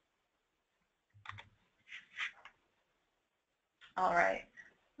 All right.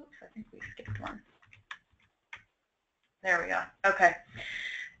 Oops, I think we skipped one. There we go. Okay.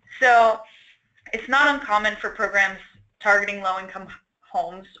 So it's not uncommon for programs targeting low-income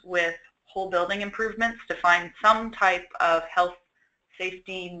homes with whole building improvements to find some type of health,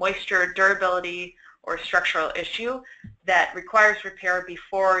 safety, moisture, durability, or structural issue that requires repair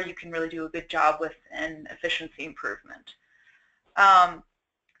before you can really do a good job with an efficiency improvement.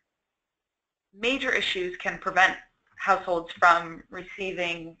 Major issues can prevent households from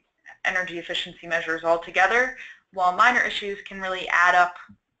receiving energy efficiency measures altogether, while minor issues can really add up,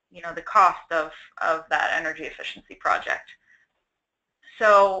 the cost of that energy efficiency project.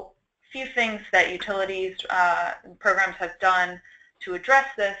 So a few things that utilities programs have done to address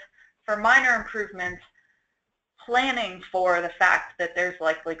this. For minor improvements, planning for the fact that there's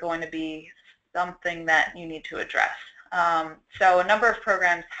likely going to be something that you need to address. So a number of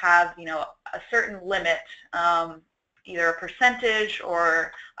programs have, a certain limit, either a percentage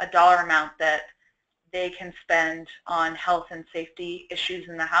or a dollar amount that they can spend on health and safety issues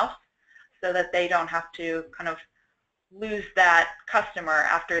in the house, so that they don't have to kind of lose that customer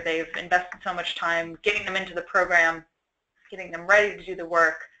after they've invested so much time getting them into the program, getting them ready to do the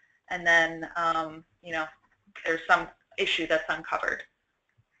work, and then, there's some issue that's uncovered.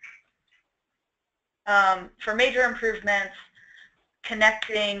 For major improvements,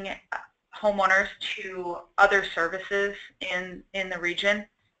 connecting homeowners to other services in the region.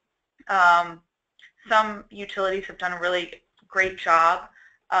 Some utilities have done a really great job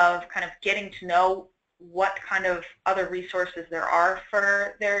of kind of getting to know what kind of other resources there are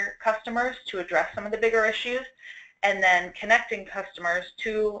for their customers to address some of the bigger issues, and then connecting customers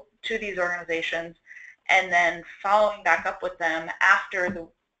to these organizations, and then following back up with them after the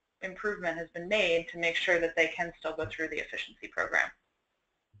improvement has been made to make sure that they can still go through the efficiency program.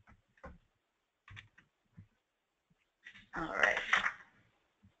 All right.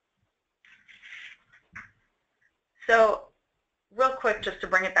 So real quick, just to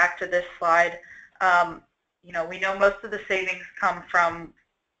bring it back to this slide, we know most of the savings come from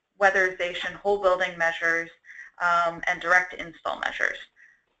weatherization, whole building measures, and direct install measures.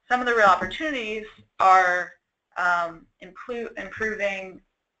 Some of the real opportunities are improving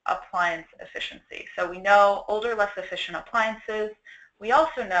appliance efficiency. So we know older, less efficient appliances. We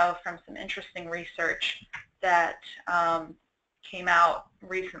also know from some interesting research that came out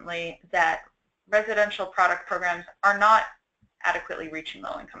recently that residential product programs are not adequately reaching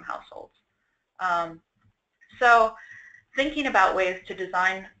low-income households. So thinking about ways to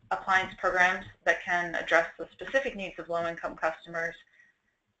design appliance programs that can address the specific needs of low-income customers,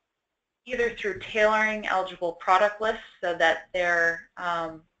 either through tailoring eligible product lists so that they're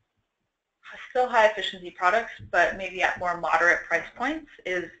still high efficiency products, but maybe at more moderate price points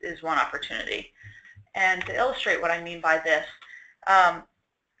is one opportunity. And to illustrate what I mean by this,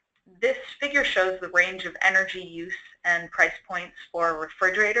 this figure shows the range of energy use and price points for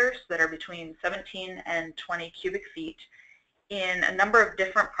refrigerators that are between 17 and 20 cubic feet in a number of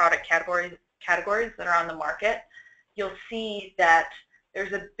different product categories that are on the market. You'll see that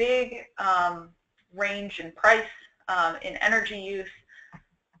there's a big range in price, in energy use,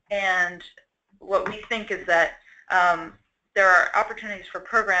 and what we think is that there are opportunities for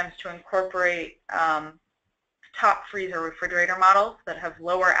programs to incorporate top freezer refrigerator models that have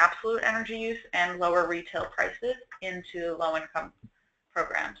lower absolute energy use and lower retail prices into low-income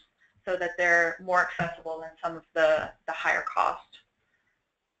programs, so that they're more accessible than some of the higher cost.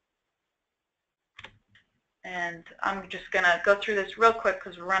 And I'm just going to go through this real quick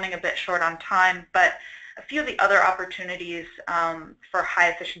because we're running a bit short on time, but a few of the other opportunities for high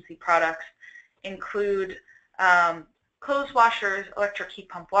efficiency products include clothes washers, electric heat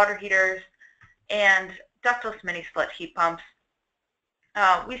pump water heaters, and ductless mini split heat pumps.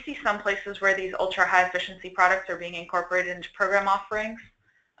 We see some places where these ultra high efficiency products are being incorporated into program offerings,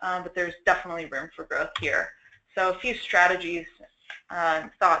 but there's definitely room for growth here. So a few strategies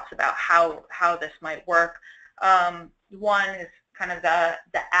and thoughts about how this might work. One is kind of the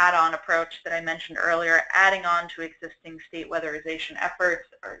add-on approach that I mentioned earlier, adding on to existing state weatherization efforts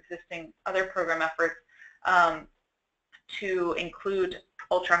or existing other program efforts to include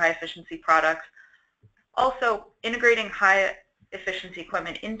ultra high efficiency products. Also integrating high efficiency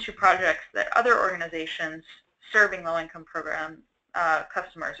equipment into projects that other organizations serving low-income program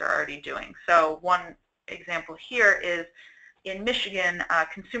customers are already doing. So one example here is in Michigan,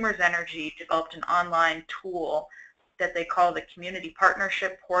 Consumers Energy developed an online tool that they call the Community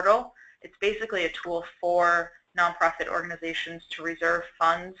Partnership Portal. It's basically a tool for nonprofit organizations to reserve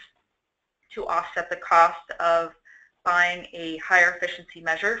funds to offset the cost of buying a higher efficiency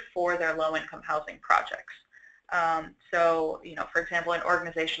measure for their low-income housing projects. So, for example, an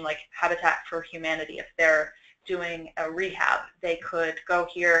organization like Habitat for Humanity, if they're doing a rehab. They could go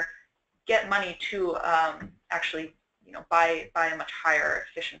here, get money to actually, buy a much higher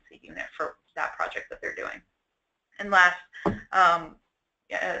efficiency unit for that project that they're doing. And last,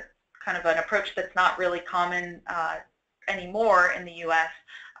 kind of an approach that's not really common anymore in the U.S.,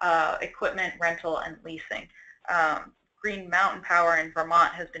 equipment rental and leasing. Green Mountain Power in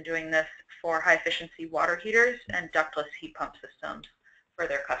Vermont has been doing this for high-efficiency water heaters and ductless heat pump systems for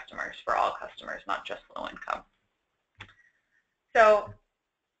their customers, for all customers, not just low income. So a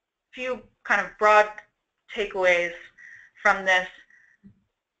few kind of broad takeaways from this.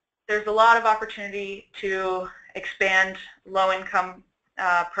 There's a lot of opportunity to expand low-income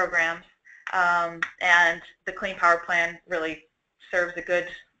programs, and the Clean Power Plan really serves a good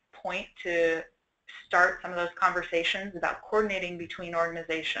point to start some of those conversations about coordinating between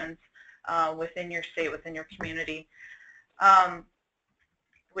organizations within your state, within your community,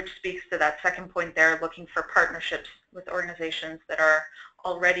 which speaks to that second point there, looking for partnerships with organizations that are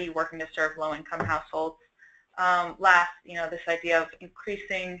already working to serve low-income households. Last, this idea of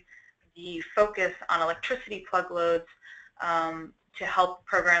increasing the focus on electricity plug loads to help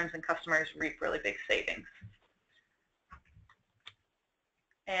programs and customers reap really big savings.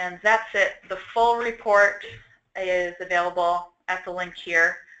 And that's it. The full report is available at the link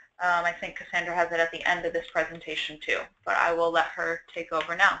here. I think Cassandra has it at the end of this presentation too, but I will let her take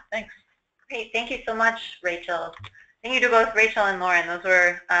over now. Thanks. Great. Thank you so much, Rachel. Thank you to both Rachel and Lauren. Those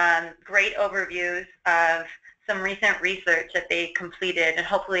were great overviews of some recent research that they completed, and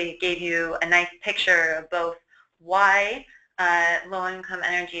hopefully gave you a nice picture of both why low-income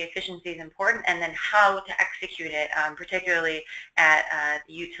energy efficiency is important and then how to execute it, particularly at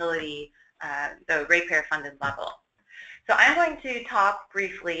the utility, the ratepayer-funded level. So I'm going to talk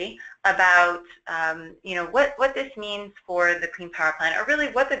briefly about what this means for the Clean Power Plan, or really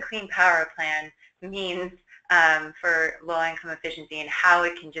what the Clean Power Plan means for low-income efficiency, and how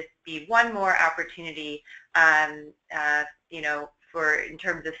it can just be one more opportunity, for in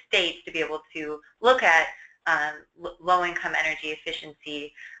terms of states to be able to look at low-income energy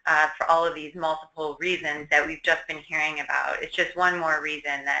efficiency for all of these multiple reasons that we've just been hearing about. It's just one more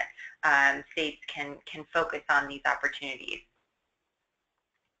reason that states can focus on these opportunities.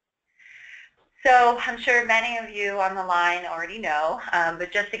 So I'm sure many of you on the line already know,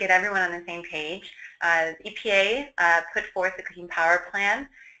 but just to get everyone on the same page, EPA put forth the Clean Power Plan,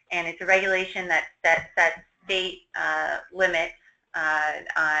 and it's a regulation that sets state limits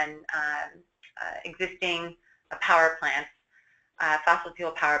on existing power plants, fossil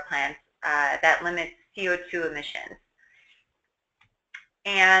fuel power plants, that limits CO2 emissions.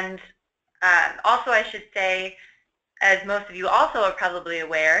 And also I should say, as most of you also are probably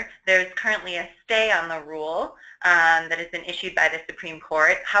aware, there's currently a stay on the rule that has been issued by the Supreme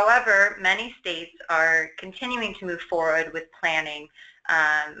Court. However, many states are continuing to move forward with planning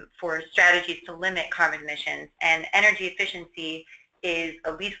for strategies to limit carbon emissions, and energy efficiency is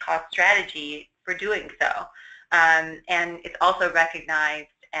a least cost strategy for doing so. And it's also recognized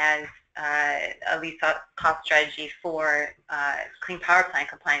as a least cost strategy for Clean Power Plan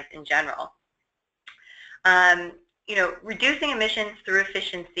compliance in general. Reducing emissions through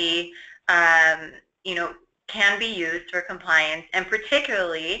efficiency, can be used for compliance, and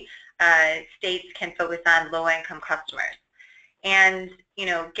particularly states can focus on low-income customers. And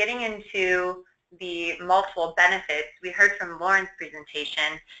getting into the multiple benefits, we heard from Lauren's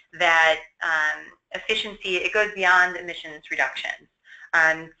presentation that efficiency, it goes beyond emissions reductions.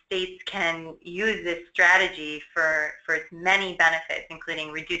 States can use this strategy for its many benefits,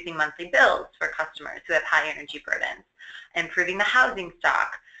 including reducing monthly bills for customers who have high energy burdens, improving the housing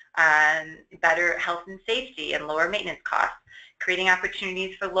stock, better health and safety and lower maintenance costs, creating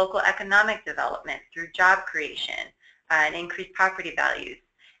opportunities for local economic development through job creation and increased property values,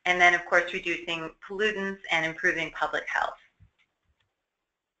 and then of course reducing pollutants and improving public health.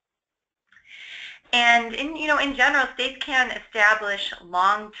 And in general, states can establish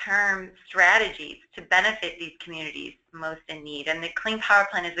long-term strategies to benefit these communities most in need. And the Clean Power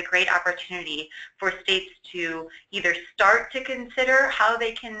Plan is a great opportunity for states to either start to consider how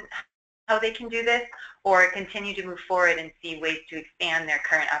they can do this, or continue to move forward and see ways to expand their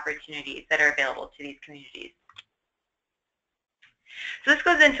current opportunities that are available to these communities. So this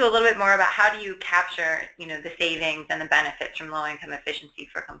goes into a little bit more about how do you capture the savings and the benefits from low-income efficiency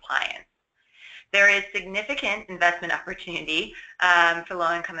for compliance. There is significant investment opportunity for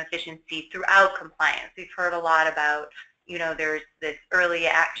low-income efficiency throughout compliance. We've heard a lot about, there's this early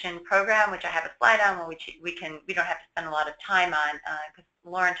action program, which I have a slide on, which we don't have to spend a lot of time on, because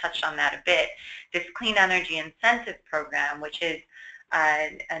Lauren touched on that a bit. This Clean Energy Incentive Program, which is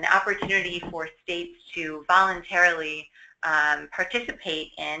an opportunity for states to voluntarily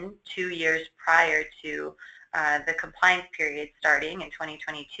participate in 2 years prior to the compliance period starting in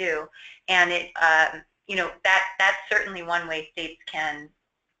 2022, and it, that's certainly one way states can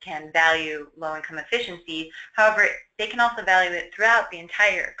value low-income efficiency. However, they can also value it throughout the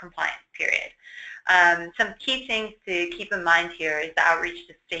entire compliance period. Some key things to keep in mind here is the outreach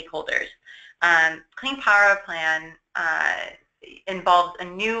to stakeholders. Clean Power Plan involves a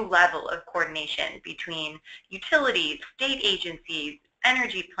new level of coordination between utilities, state agencies,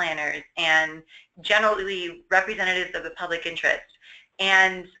 energy planners, and generally representatives of the public interest.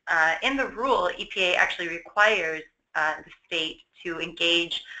 And in the rule, EPA actually requires the state to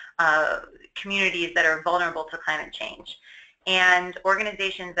engage communities that are vulnerable to climate change. And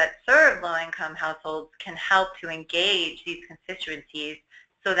organizations that serve low-income households can help to engage these constituencies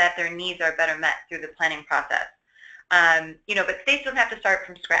so that their needs are better met through the planning process. But states don't have to start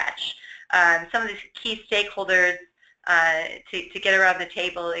from scratch. Some of the key stakeholders to get around the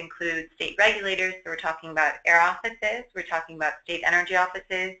table include state regulators, so we're talking about air offices, we're talking about state energy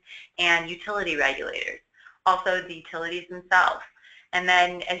offices, and utility regulators, also the utilities themselves. And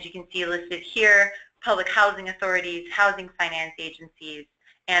then, as you can see listed here, public housing authorities, housing finance agencies,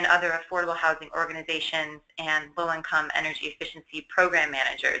 and other affordable housing organizations and low-income energy efficiency program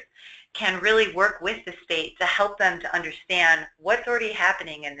managers can really work with the state to help them to understand what's already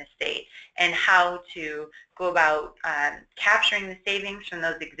happening in the state and how to go about capturing the savings from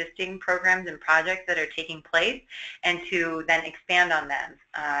those existing programs and projects that are taking place, and to then expand on them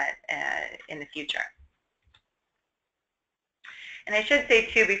in the future. And I should say,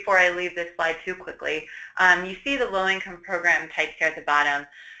 too, before I leave this slide too quickly, you see the low-income program types here at the bottom.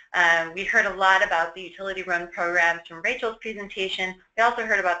 We heard a lot about the utility-run programs from Rachel's presentation. We also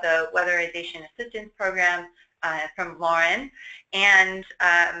heard about the weatherization assistance program from Lauren. And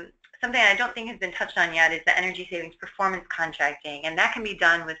something I don't think has been touched on yet is the energy savings performance contracting, and that can be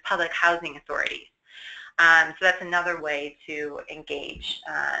done with public housing authorities. So that's another way to engage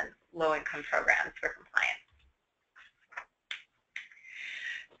low-income programs for compliance.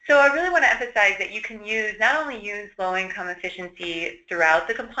 So I really want to emphasize that you can not only use low-income efficiency throughout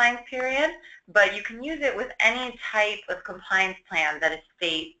the compliance period, but you can use it with any type of compliance plan that a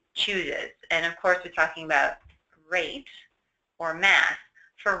state chooses. And of course, we're talking about rate or mass.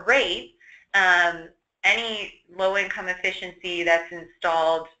 For rate, any low-income efficiency that's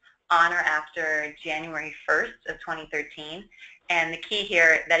installed on or after January 1st of 2013, and the key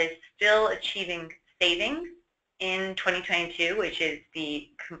here, that is still achieving savings in 2022, which is the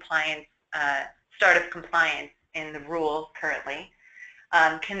compliance, start of compliance in the rules currently,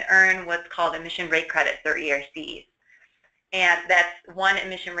 can earn what's called emission rate credits, or ERCs. And that's one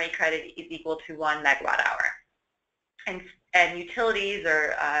emission rate credit is equal to 1 megawatt hour. And utilities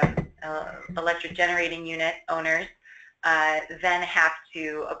or electric generating unit owners then have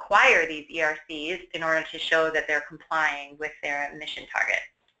to acquire these ERCs in order to show that they're complying with their emission target.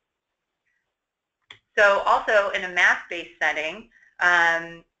 So also in a mass-based setting,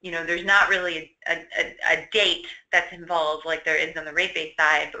 there's not really a date that's involved like there is on the rate-based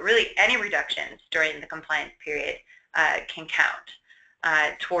side, but really any reductions during the compliance period can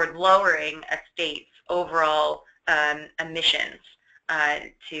count toward lowering a state's overall emissions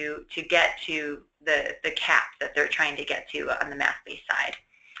to get to the cap that they're trying to get to on the mass-based side.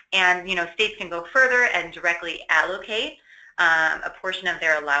 And states can go further and directly allocate a portion of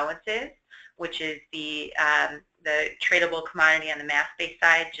their allowances, which is the tradable commodity on the mass-based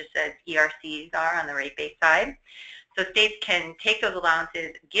side, just as ERCs are on the rate-based side. So states can take those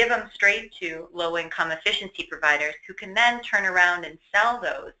allowances, give them straight to low-income efficiency providers, who can then turn around and sell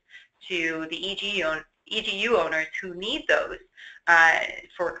those to the EGU owners who need those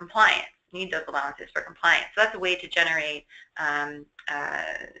for compliance, need those allowances for compliance. So that's a way to generate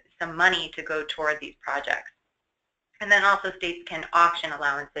some money to go toward these projects. And then also states can auction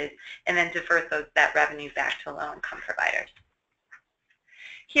allowances and then divert that revenue back to low-income providers.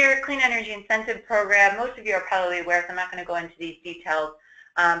 Here, Clean Energy Incentive Program, most of you are probably aware, so I'm not going to go into these details,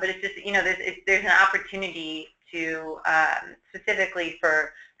 but it's just, there's an opportunity to, specifically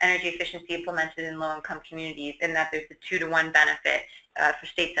for energy efficiency implemented in low-income communities, in that there's a 2-to-1 benefit for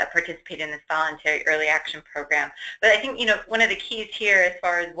states that participate in this voluntary early action program. But I think, one of the keys here as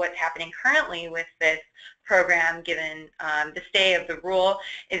far as what's happening currently with this program, given the stay of the rule,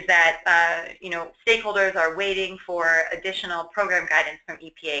 is that stakeholders are waiting for additional program guidance from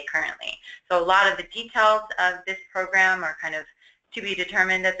EPA currently. So a lot of the details of this program are kind of to be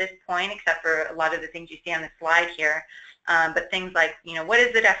determined at this point, except for a lot of the things you see on the slide here. But things like, what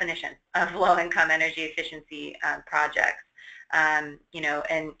is the definition of low-income energy efficiency projects? you know,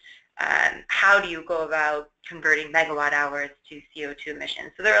 and how do you go about converting megawatt hours to CO2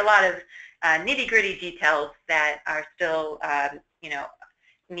 emissions. So there are a lot of nitty-gritty details that are still, you know,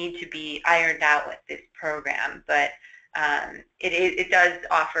 need to be ironed out with this program, but it does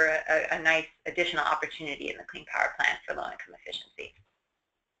offer a nice additional opportunity in the Clean Power Plan for low-income efficiency.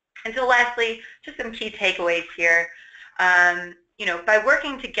 And so lastly, just some key takeaways here. You know, by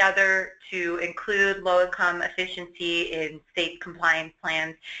working together to include low-income efficiency in state compliance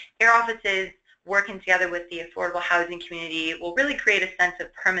plans, air offices working together with the affordable housing community will really create a sense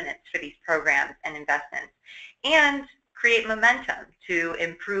of permanence for these programs and investments, and create momentum to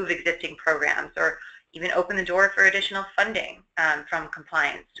improve existing programs, or even open the door for additional funding from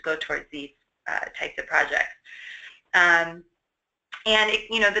compliance to go towards these types of projects. And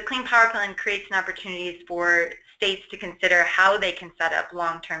you know, the Clean Power Plan creates an opportunities for states to consider how they can set up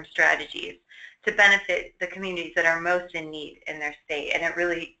long-term strategies to benefit the communities that are most in need in their state, and it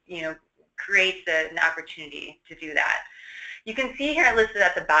really, you know, creates an opportunity to do that. You can see here listed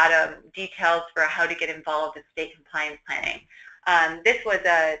at the bottom details for how to get involved in state compliance planning. This was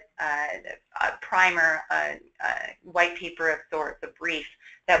a primer, a white paper of sorts, a brief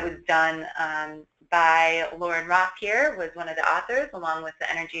that was done by Lauren Roth here, was one of the authors, along with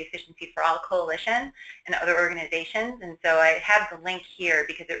the Energy Efficiency for All Coalition and other organizations. And so I have the link here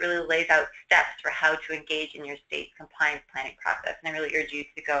because it really lays out steps for how to engage in your state's compliance planning process. And I really urge you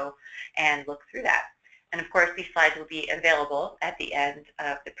to go and look through that. And of course, these slides will be available at the end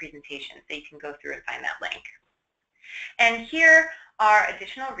of the presentation, so you can go through and find that link. And here are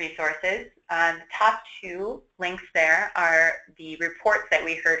additional resources. The top two links there are the reports that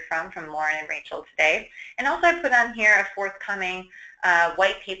we heard from Lauren and Rachel today. And also I put on here a forthcoming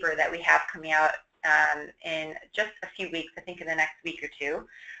white paper that we have coming out in just a few weeks, I think in the next week or two.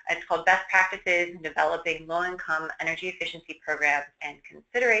 It's called Best Practices in Developing Low-Income Energy Efficiency Programs and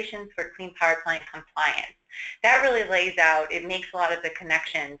Considerations for Clean Power Plan Compliance. That really lays out, it makes a lot of the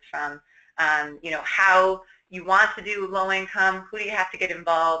connections from, you know, how you want to do low income, who do you have to get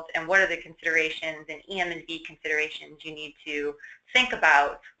involved, and what are the considerations and EM and V considerations you need to think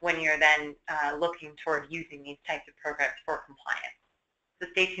about when you're then looking toward using these types of programs for compliance. So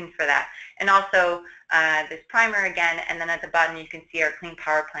stay tuned for that. And also this primer again, and then at the bottom you can see our Clean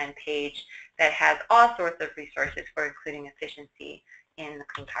Power Plan page that has all sorts of resources for including efficiency in the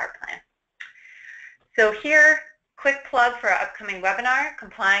Clean Power Plan. So here, quick plug for our upcoming webinar,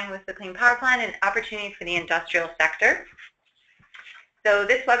 Complying with the Clean Power Plan, an opportunity for the industrial sector. So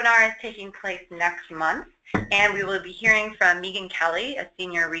this webinar is taking place next month, and we will be hearing from Megan Kelly, a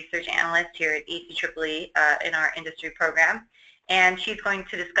senior research analyst here at ACEEE in our industry program. And she's going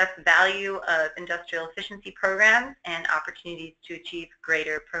to discuss the value of industrial efficiency programs and opportunities to achieve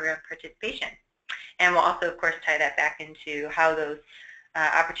greater program participation. And we'll also, of course, tie that back into how those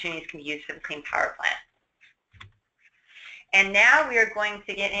opportunities can be used for the Clean Power Plan. And now we are going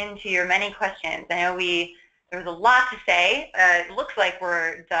to get into your many questions. I know there was a lot to say. It looks like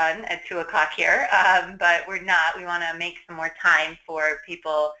we're done at 2 o'clock here, but we're not. We want to make some more time for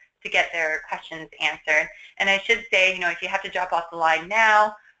people to get their questions answered. And I should say, you know, if you have to drop off the line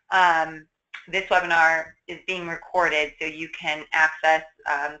now, this webinar is being recorded, so you can access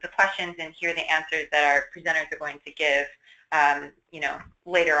the questions and hear the answers that our presenters are going to give, you know,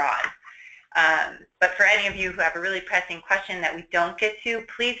 later on. But for any of you who have a really pressing question that we don't get to,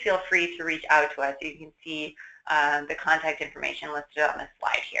 please feel free to reach out to us. You can see the contact information listed on this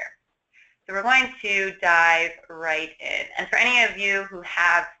slide here. So we're going to dive right in. And for any of you who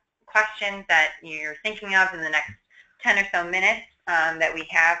have questions that you're thinking of in the next 10 or so minutes that we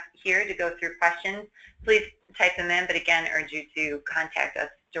have here to go through questions, please type them in, but again, urge you to contact us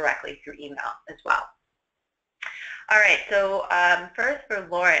directly through email as well. All right, so first for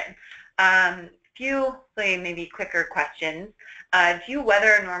Lauren. Few maybe quicker questions. Do you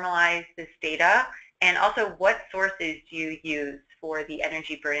weather normalize this data? And also, what sources do you use for the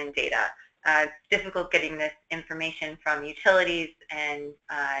energy burden data? It's difficult getting this information from utilities, and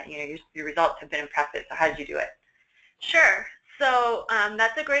you know, your results have been impressive. So how did you do it? Sure. So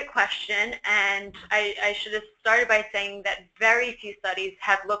that's a great question, and I should have started by saying that very few studies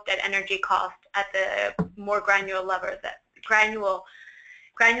have looked at energy cost at the more granular level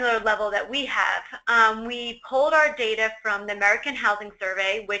that we have. We pulled our data from the American Housing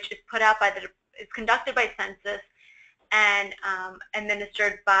Survey, which is put out by it's conducted by Census and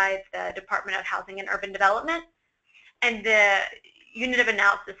administered by the Department of Housing and Urban Development, and the unit of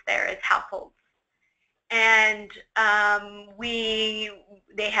analysis there is households. And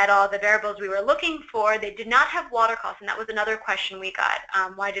they had all the variables we were looking for. They did not have water costs, and that was another question we got.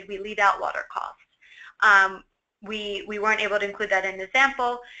 Why did we leave out water costs? we weren't able to include that in the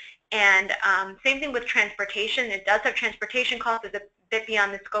sample. And same thing with transportation. It does have transportation costs. It's a bit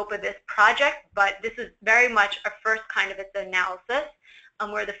beyond the scope of this project, but this is very much a first kind of its analysis.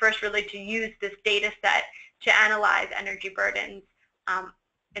 We're the first really to use this data set to analyze energy burdens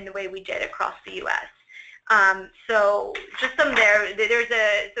in the way we did across the U.S. So just some so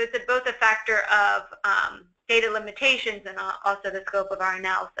it's both a factor of data limitations and also the scope of our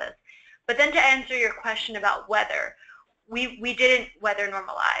analysis. But then to answer your question about weather, we didn't weather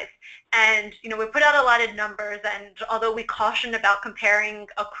normalize. And we put out a lot of numbers, and although we cautioned about comparing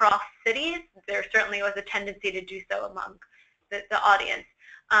across cities, there certainly was a tendency to do so among the audience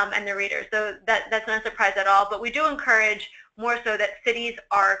and the readers. So that's not a surprise at all. But we do encourage more so that cities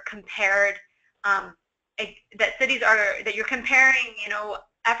are compared, that you're comparing,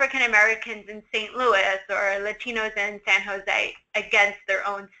 African Americans in St. Louis or Latinos in San Jose against their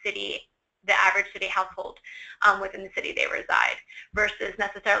own city, the average city household within the city they reside, versus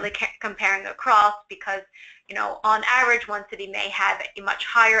necessarily comparing across, because on average one city may have a much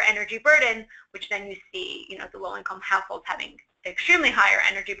higher energy burden, which then you see the low-income households having extremely higher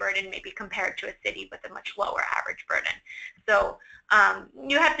energy burden, maybe compared to a city with a much lower average burden. So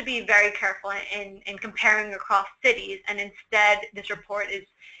you have to be very careful in comparing across cities, and instead this report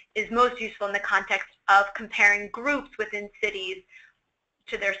is most useful in the context of comparing groups within cities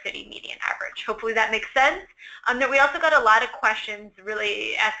to their city median average. Hopefully that makes sense. We also got a lot of questions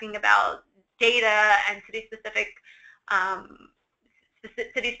really asking about data and city-specific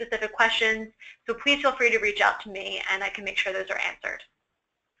questions. So please feel free to reach out to me, and I can make sure those are answered.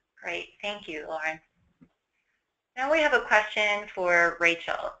 Great. Thank you, Lauren. Now we have a question for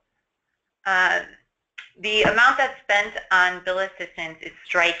Rachel. The amount that's spent on bill assistance is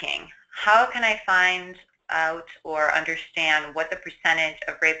striking. How can I find out or understand what the percentage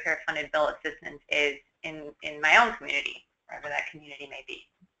of ratepayer-funded bill assistance is in my own community, wherever that community may be?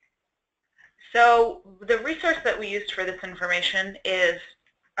 So the resource that we used for this information is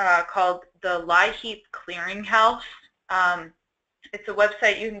called the LIHEAP Clearinghouse. It's a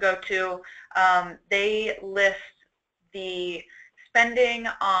website you can go to. They list the spending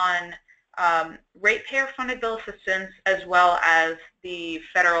on ratepayer-funded bill assistance, as well as the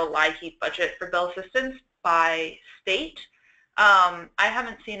federal LIHEAP budget for bill assistance by state. I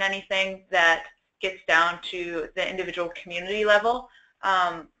haven't seen anything that gets down to the individual community level,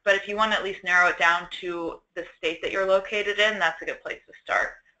 but if you want to at least narrow it down to the state that you're located in, that's a good place to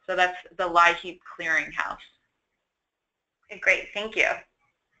start. So that's the LIHEAP Clearinghouse. Okay, great, thank you.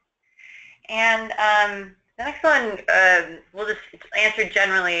 And the next one, we'll just answer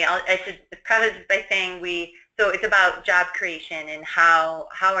generally. I should preface this by saying so it's about job creation and how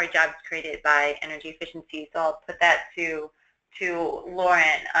are jobs created by energy efficiency. So I'll put that to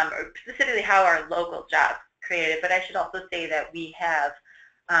Lauren, or specifically how are local jobs created. But I should also say that we have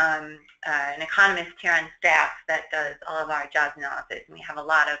an economist here on staff that does all of our jobs analysis, and we have a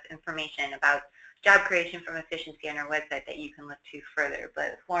lot of information about job creation from efficiency on our website that you can look to further.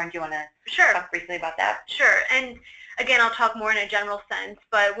 But Lauren, do you want to talk briefly about that? Sure. And again, I'll talk more in a general sense,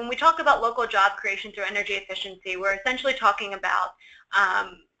 but when we talk about local job creation through energy efficiency, we're essentially talking about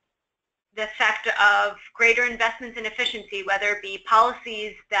the effect of greater investments in efficiency, whether it be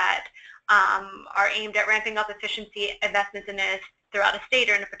policies that are aimed at ramping up efficiency investments throughout a state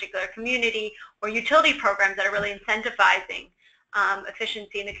or in a particular community, or utility programs that are really incentivizing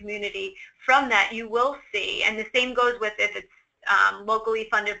efficiency in the community. From that, you will see, and the same goes with if it's locally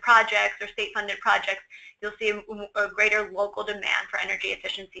funded projects or state-funded projects, you'll see a greater local demand for energy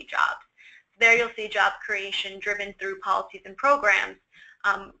efficiency jobs. There you'll see job creation driven through policies and programs,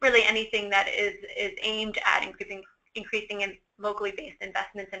 really anything that is aimed at increasing in locally based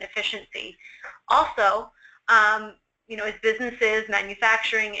investments in efficiency. Also, as businesses,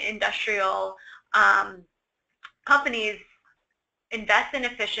 manufacturing, industrial companies invest in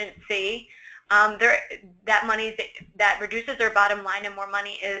efficiency, that money that reduces their bottom line, and more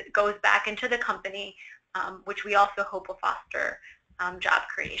money goes back into the company, which we also hope will foster job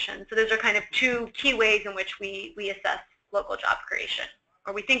creation. So those are kind of two key ways in which we assess local job creation,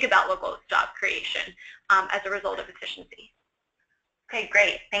 or we think about local job creation as a result of efficiency. Okay,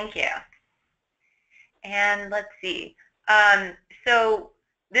 great, thank you. And let's see. So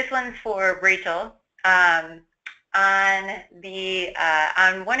this one's for Rachel. On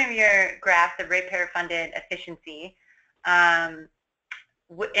one of your graphs of ratepayer-funded efficiency, in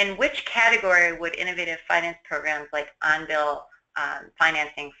which category would innovative finance programs like on-bill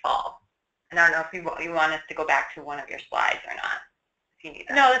financing fall? And I don't know if you want us to go back to one of your slides or not, if you need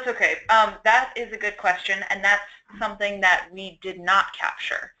that. No, that's okay. That is a good question, and that's something that we did not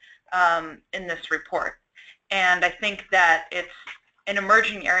capture in this report. And I think that it's an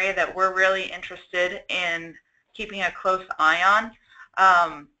emerging area that we're really interested in keeping a close eye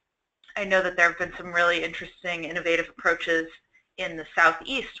on. I know that there have been some really interesting, innovative approaches in the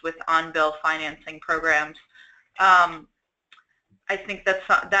Southeast with on-bill financing programs. I think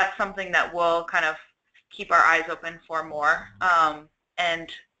that's something that we'll kind of keep our eyes open for more, and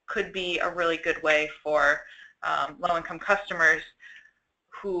could be a really good way for low-income customers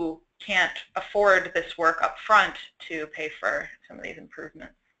who can't afford this work up front to pay for some of these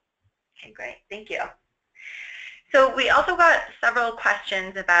improvements. Okay, great. Thank you. So we also got several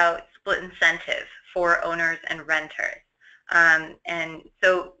questions about split incentive for owners and renters. And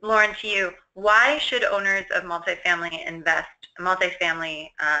so, Lauren, to you, why should owners of multifamily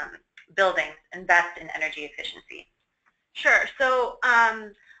buildings invest in energy efficiency? Sure. So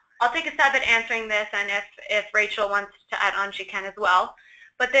I'll take a stab at answering this, and if Rachel wants to add on, she can as well.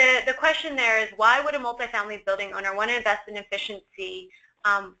 But the question there is, why would a multifamily building owner want to invest in efficiency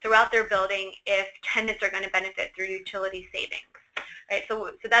throughout their building if tenants are going to benefit through utility savings? Right.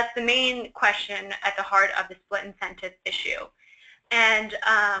 So that's the main question at the heart of the split incentive issue. And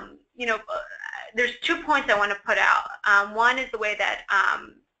you know, there's 2 points I want to put out. One is the way that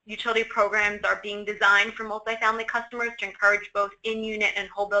utility programs are being designed for multifamily customers to encourage both in-unit and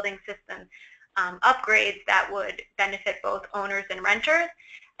whole building system upgrades that would benefit both owners and renters,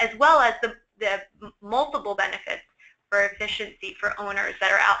 as well as the multiple benefits for efficiency for owners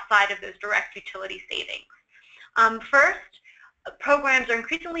that are outside of those direct utility savings. First, programs are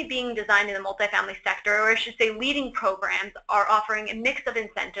increasingly being designed in the multifamily sector, or I should say leading programs are offering a mix of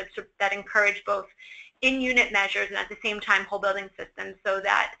incentives that encourage both in-unit measures and at the same time whole building systems, so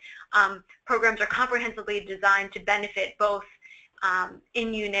that programs are comprehensively designed to benefit both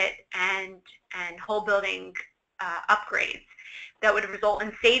in-unit and whole building upgrades that would result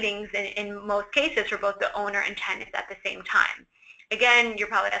in savings in most cases for both the owner and tenants at the same time. Again, you're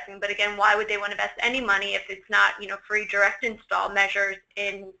probably asking, but again, why would they want to invest any money if it's not, you know, free direct install measures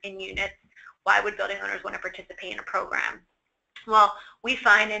in units? Why would building owners want to participate in a program? Well, we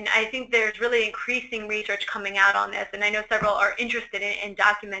find, and I think there's really increasing research coming out on this, and I know several are interested in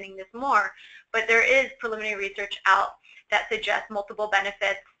documenting this more, but there is preliminary research out that suggests multiple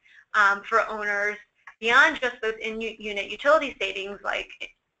benefits for owners beyond just those in-unit utility savings, like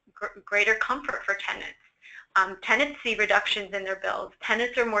greater comfort for tenants. Tenants see reductions in their bills.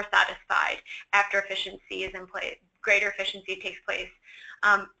 Tenants are more satisfied after efficiency is in place, greater efficiency takes place.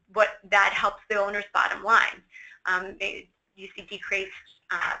 What that helps the owner's bottom line. You see decreased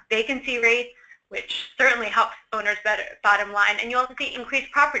vacancy rates, which certainly helps owners' bottom line, and you also see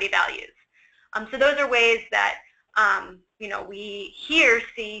increased property values. So those are ways that you know, we here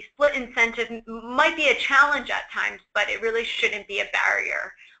see split incentive might be a challenge at times, but it really shouldn't be a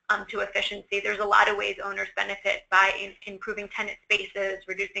barrier to efficiency. There's a lot of ways owners benefit by improving tenant spaces,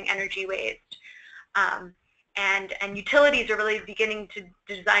 reducing energy waste, and utilities are really beginning to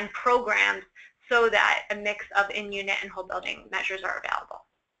design programs so that a mix of in-unit and whole building measures are available.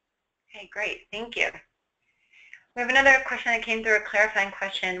 Okay, great. Thank you. We have another question that came through, a clarifying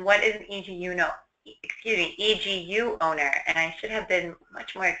question. What is an EGU owner? And I should have been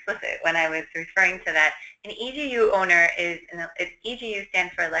much more explicit when I was referring to that. An EGU owner is, EGU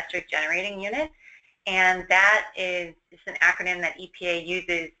stands for Electric Generating Unit, and that is just an acronym that EPA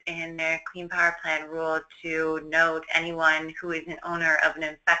uses in their Clean Power Plan rule to note anyone who is an owner of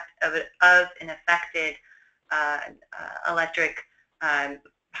an affected electric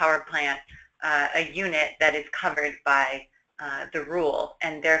power plant, a unit that is covered by the rule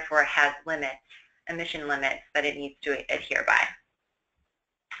and therefore has limits, emission limits that it needs to adhere by.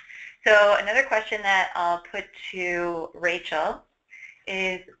 So another question that I'll put to Rachel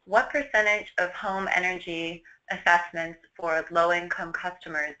is, what percentage of home energy assessments for low-income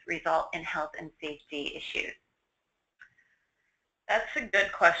customers result in health and safety issues? That's a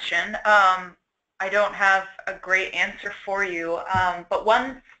good question. I don't have a great answer for you, but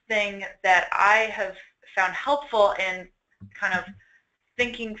one thing that I have found helpful in kind of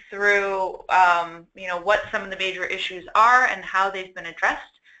thinking through you know, what some of the major issues are and how they've been addressed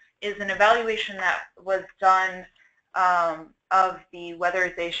is an evaluation that was done of the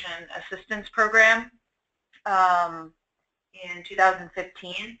Weatherization Assistance Program in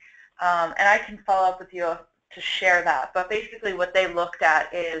 2015, and I can follow up with you to share that. But basically what they looked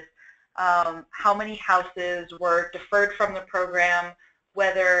at is how many houses were deferred from the program,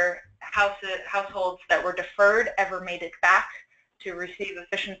 whether households that were deferred ever made it back to receive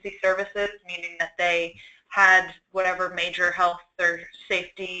efficiency services, meaning that they had whatever major health or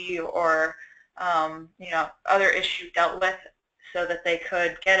safety or you know, other issue dealt with so that they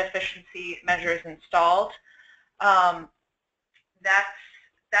could get efficiency measures installed. That's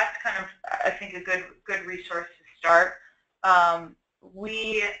kind of, I think, a good resource to start.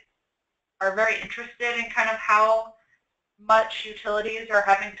 We are very interested in kind of how much utilities are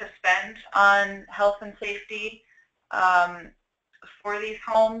having to spend on health and safety for these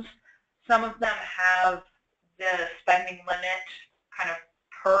homes. Some of them have the spending limit kind of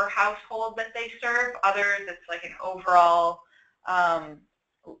per household that they serve. Others, it's like an overall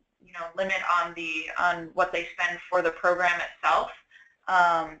limit on what they spend for the program itself.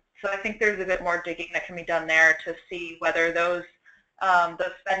 So I think there's a bit more digging that can be done there to see whether those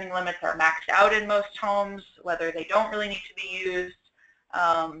spending limits are maxed out in most homes, whether they don't really need to be used,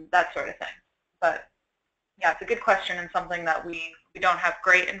 that sort of thing. But yeah, it's a good question and something that we don't have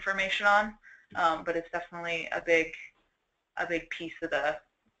great information on, but it's definitely a big piece of the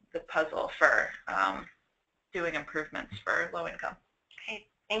puzzle for doing improvements for low income. Okay,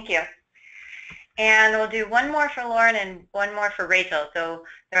 thank you. And we'll do one more for Lauren and one more for Rachel. So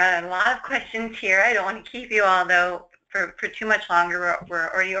there are a lot of questions here. I don't want to keep you all, though, for too much longer. We're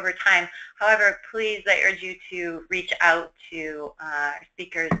already over time. However, please, I urge you to reach out to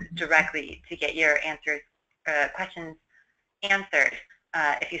speakers directly to get your questions answered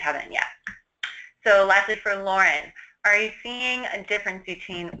if you haven't yet. So lastly, for Lauren, are you seeing a difference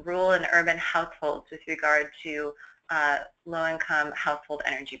between rural and urban households with regard to low-income household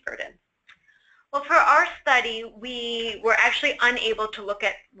energy burdens? Well, for our study, we were actually unable to look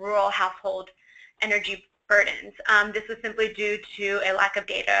at rural household energy burdens. This was simply due to a lack of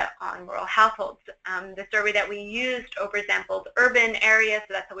data on rural households. The survey that we used oversampled urban areas,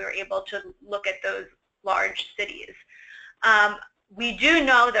 so that's how we were able to look at those large cities. We do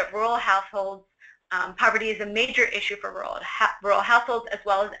know that rural households, poverty is a major issue for rural households, as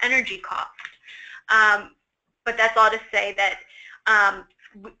well as energy costs. But that's all to say that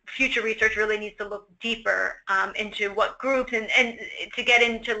future research really needs to look deeper into what groups and to get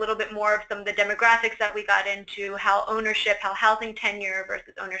into a little bit more of some of the demographics that we got into, how ownership, how housing tenure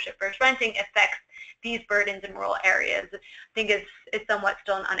versus ownership versus renting affects these burdens in rural areas. I think it's somewhat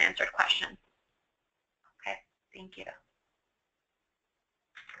still an unanswered question. Okay, thank you.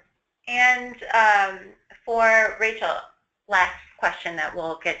 And for Rachel, last question that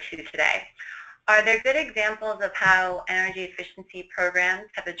we'll get to today. Are there good examples of how energy efficiency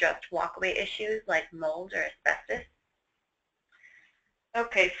programs have addressed walkaway issues like mold or asbestos?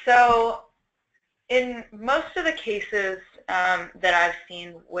 Okay, so in most of the cases that I've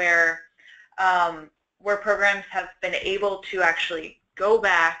seen where programs have been able to actually go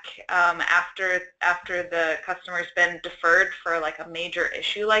back after the customer's been deferred for like a major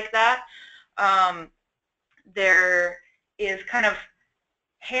issue like that, there is kind of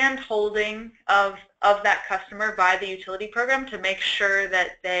hand-holding of that customer by the utility program to make sure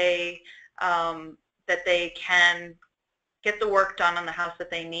that they can get the work done on the house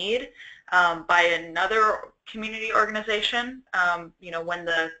that they need by another community organization.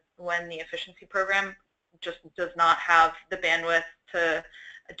 When the efficiency program just does not have the bandwidth to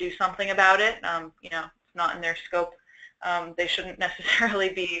do something about it, it's not in their scope. They shouldn't necessarily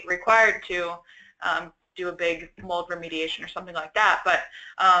be required to do a big mold remediation or something like that. But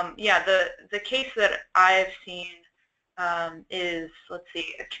yeah, the case that I've seen is, let's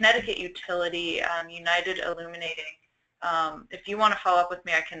see, a Connecticut utility, United Illuminating. If you want to follow up with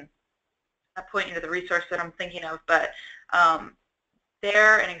me, I can point you to the resource that I'm thinking of. But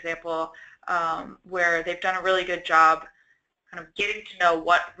they're an example where they've done a really good job kind of getting to know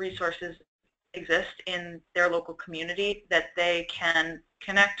what resources exist in their local community that they can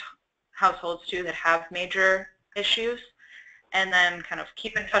connect households to that have major issues, and then kind of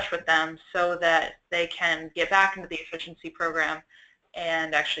keep in touch with them so that they can get back into the efficiency program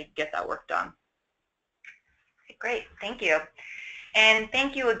and actually get that work done. Okay, great, thank you. And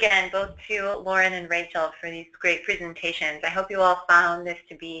thank you again both to Lauren and Rachel for these great presentations. I hope you all found this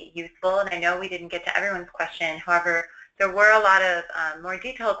to be useful, and I know we didn't get to everyone's question. However, there were a lot of more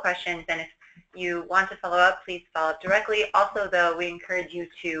detailed questions, and if you want to follow up, please follow up directly. Also, though, we encourage you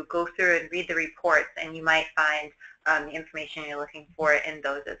to go through and read the reports, and you might find the information you're looking for in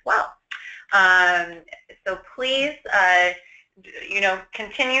those as well. So please,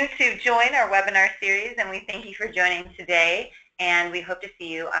 continue to join our webinar series, and we thank you for joining today, and we hope to see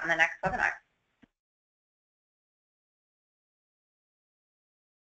you on the next webinar.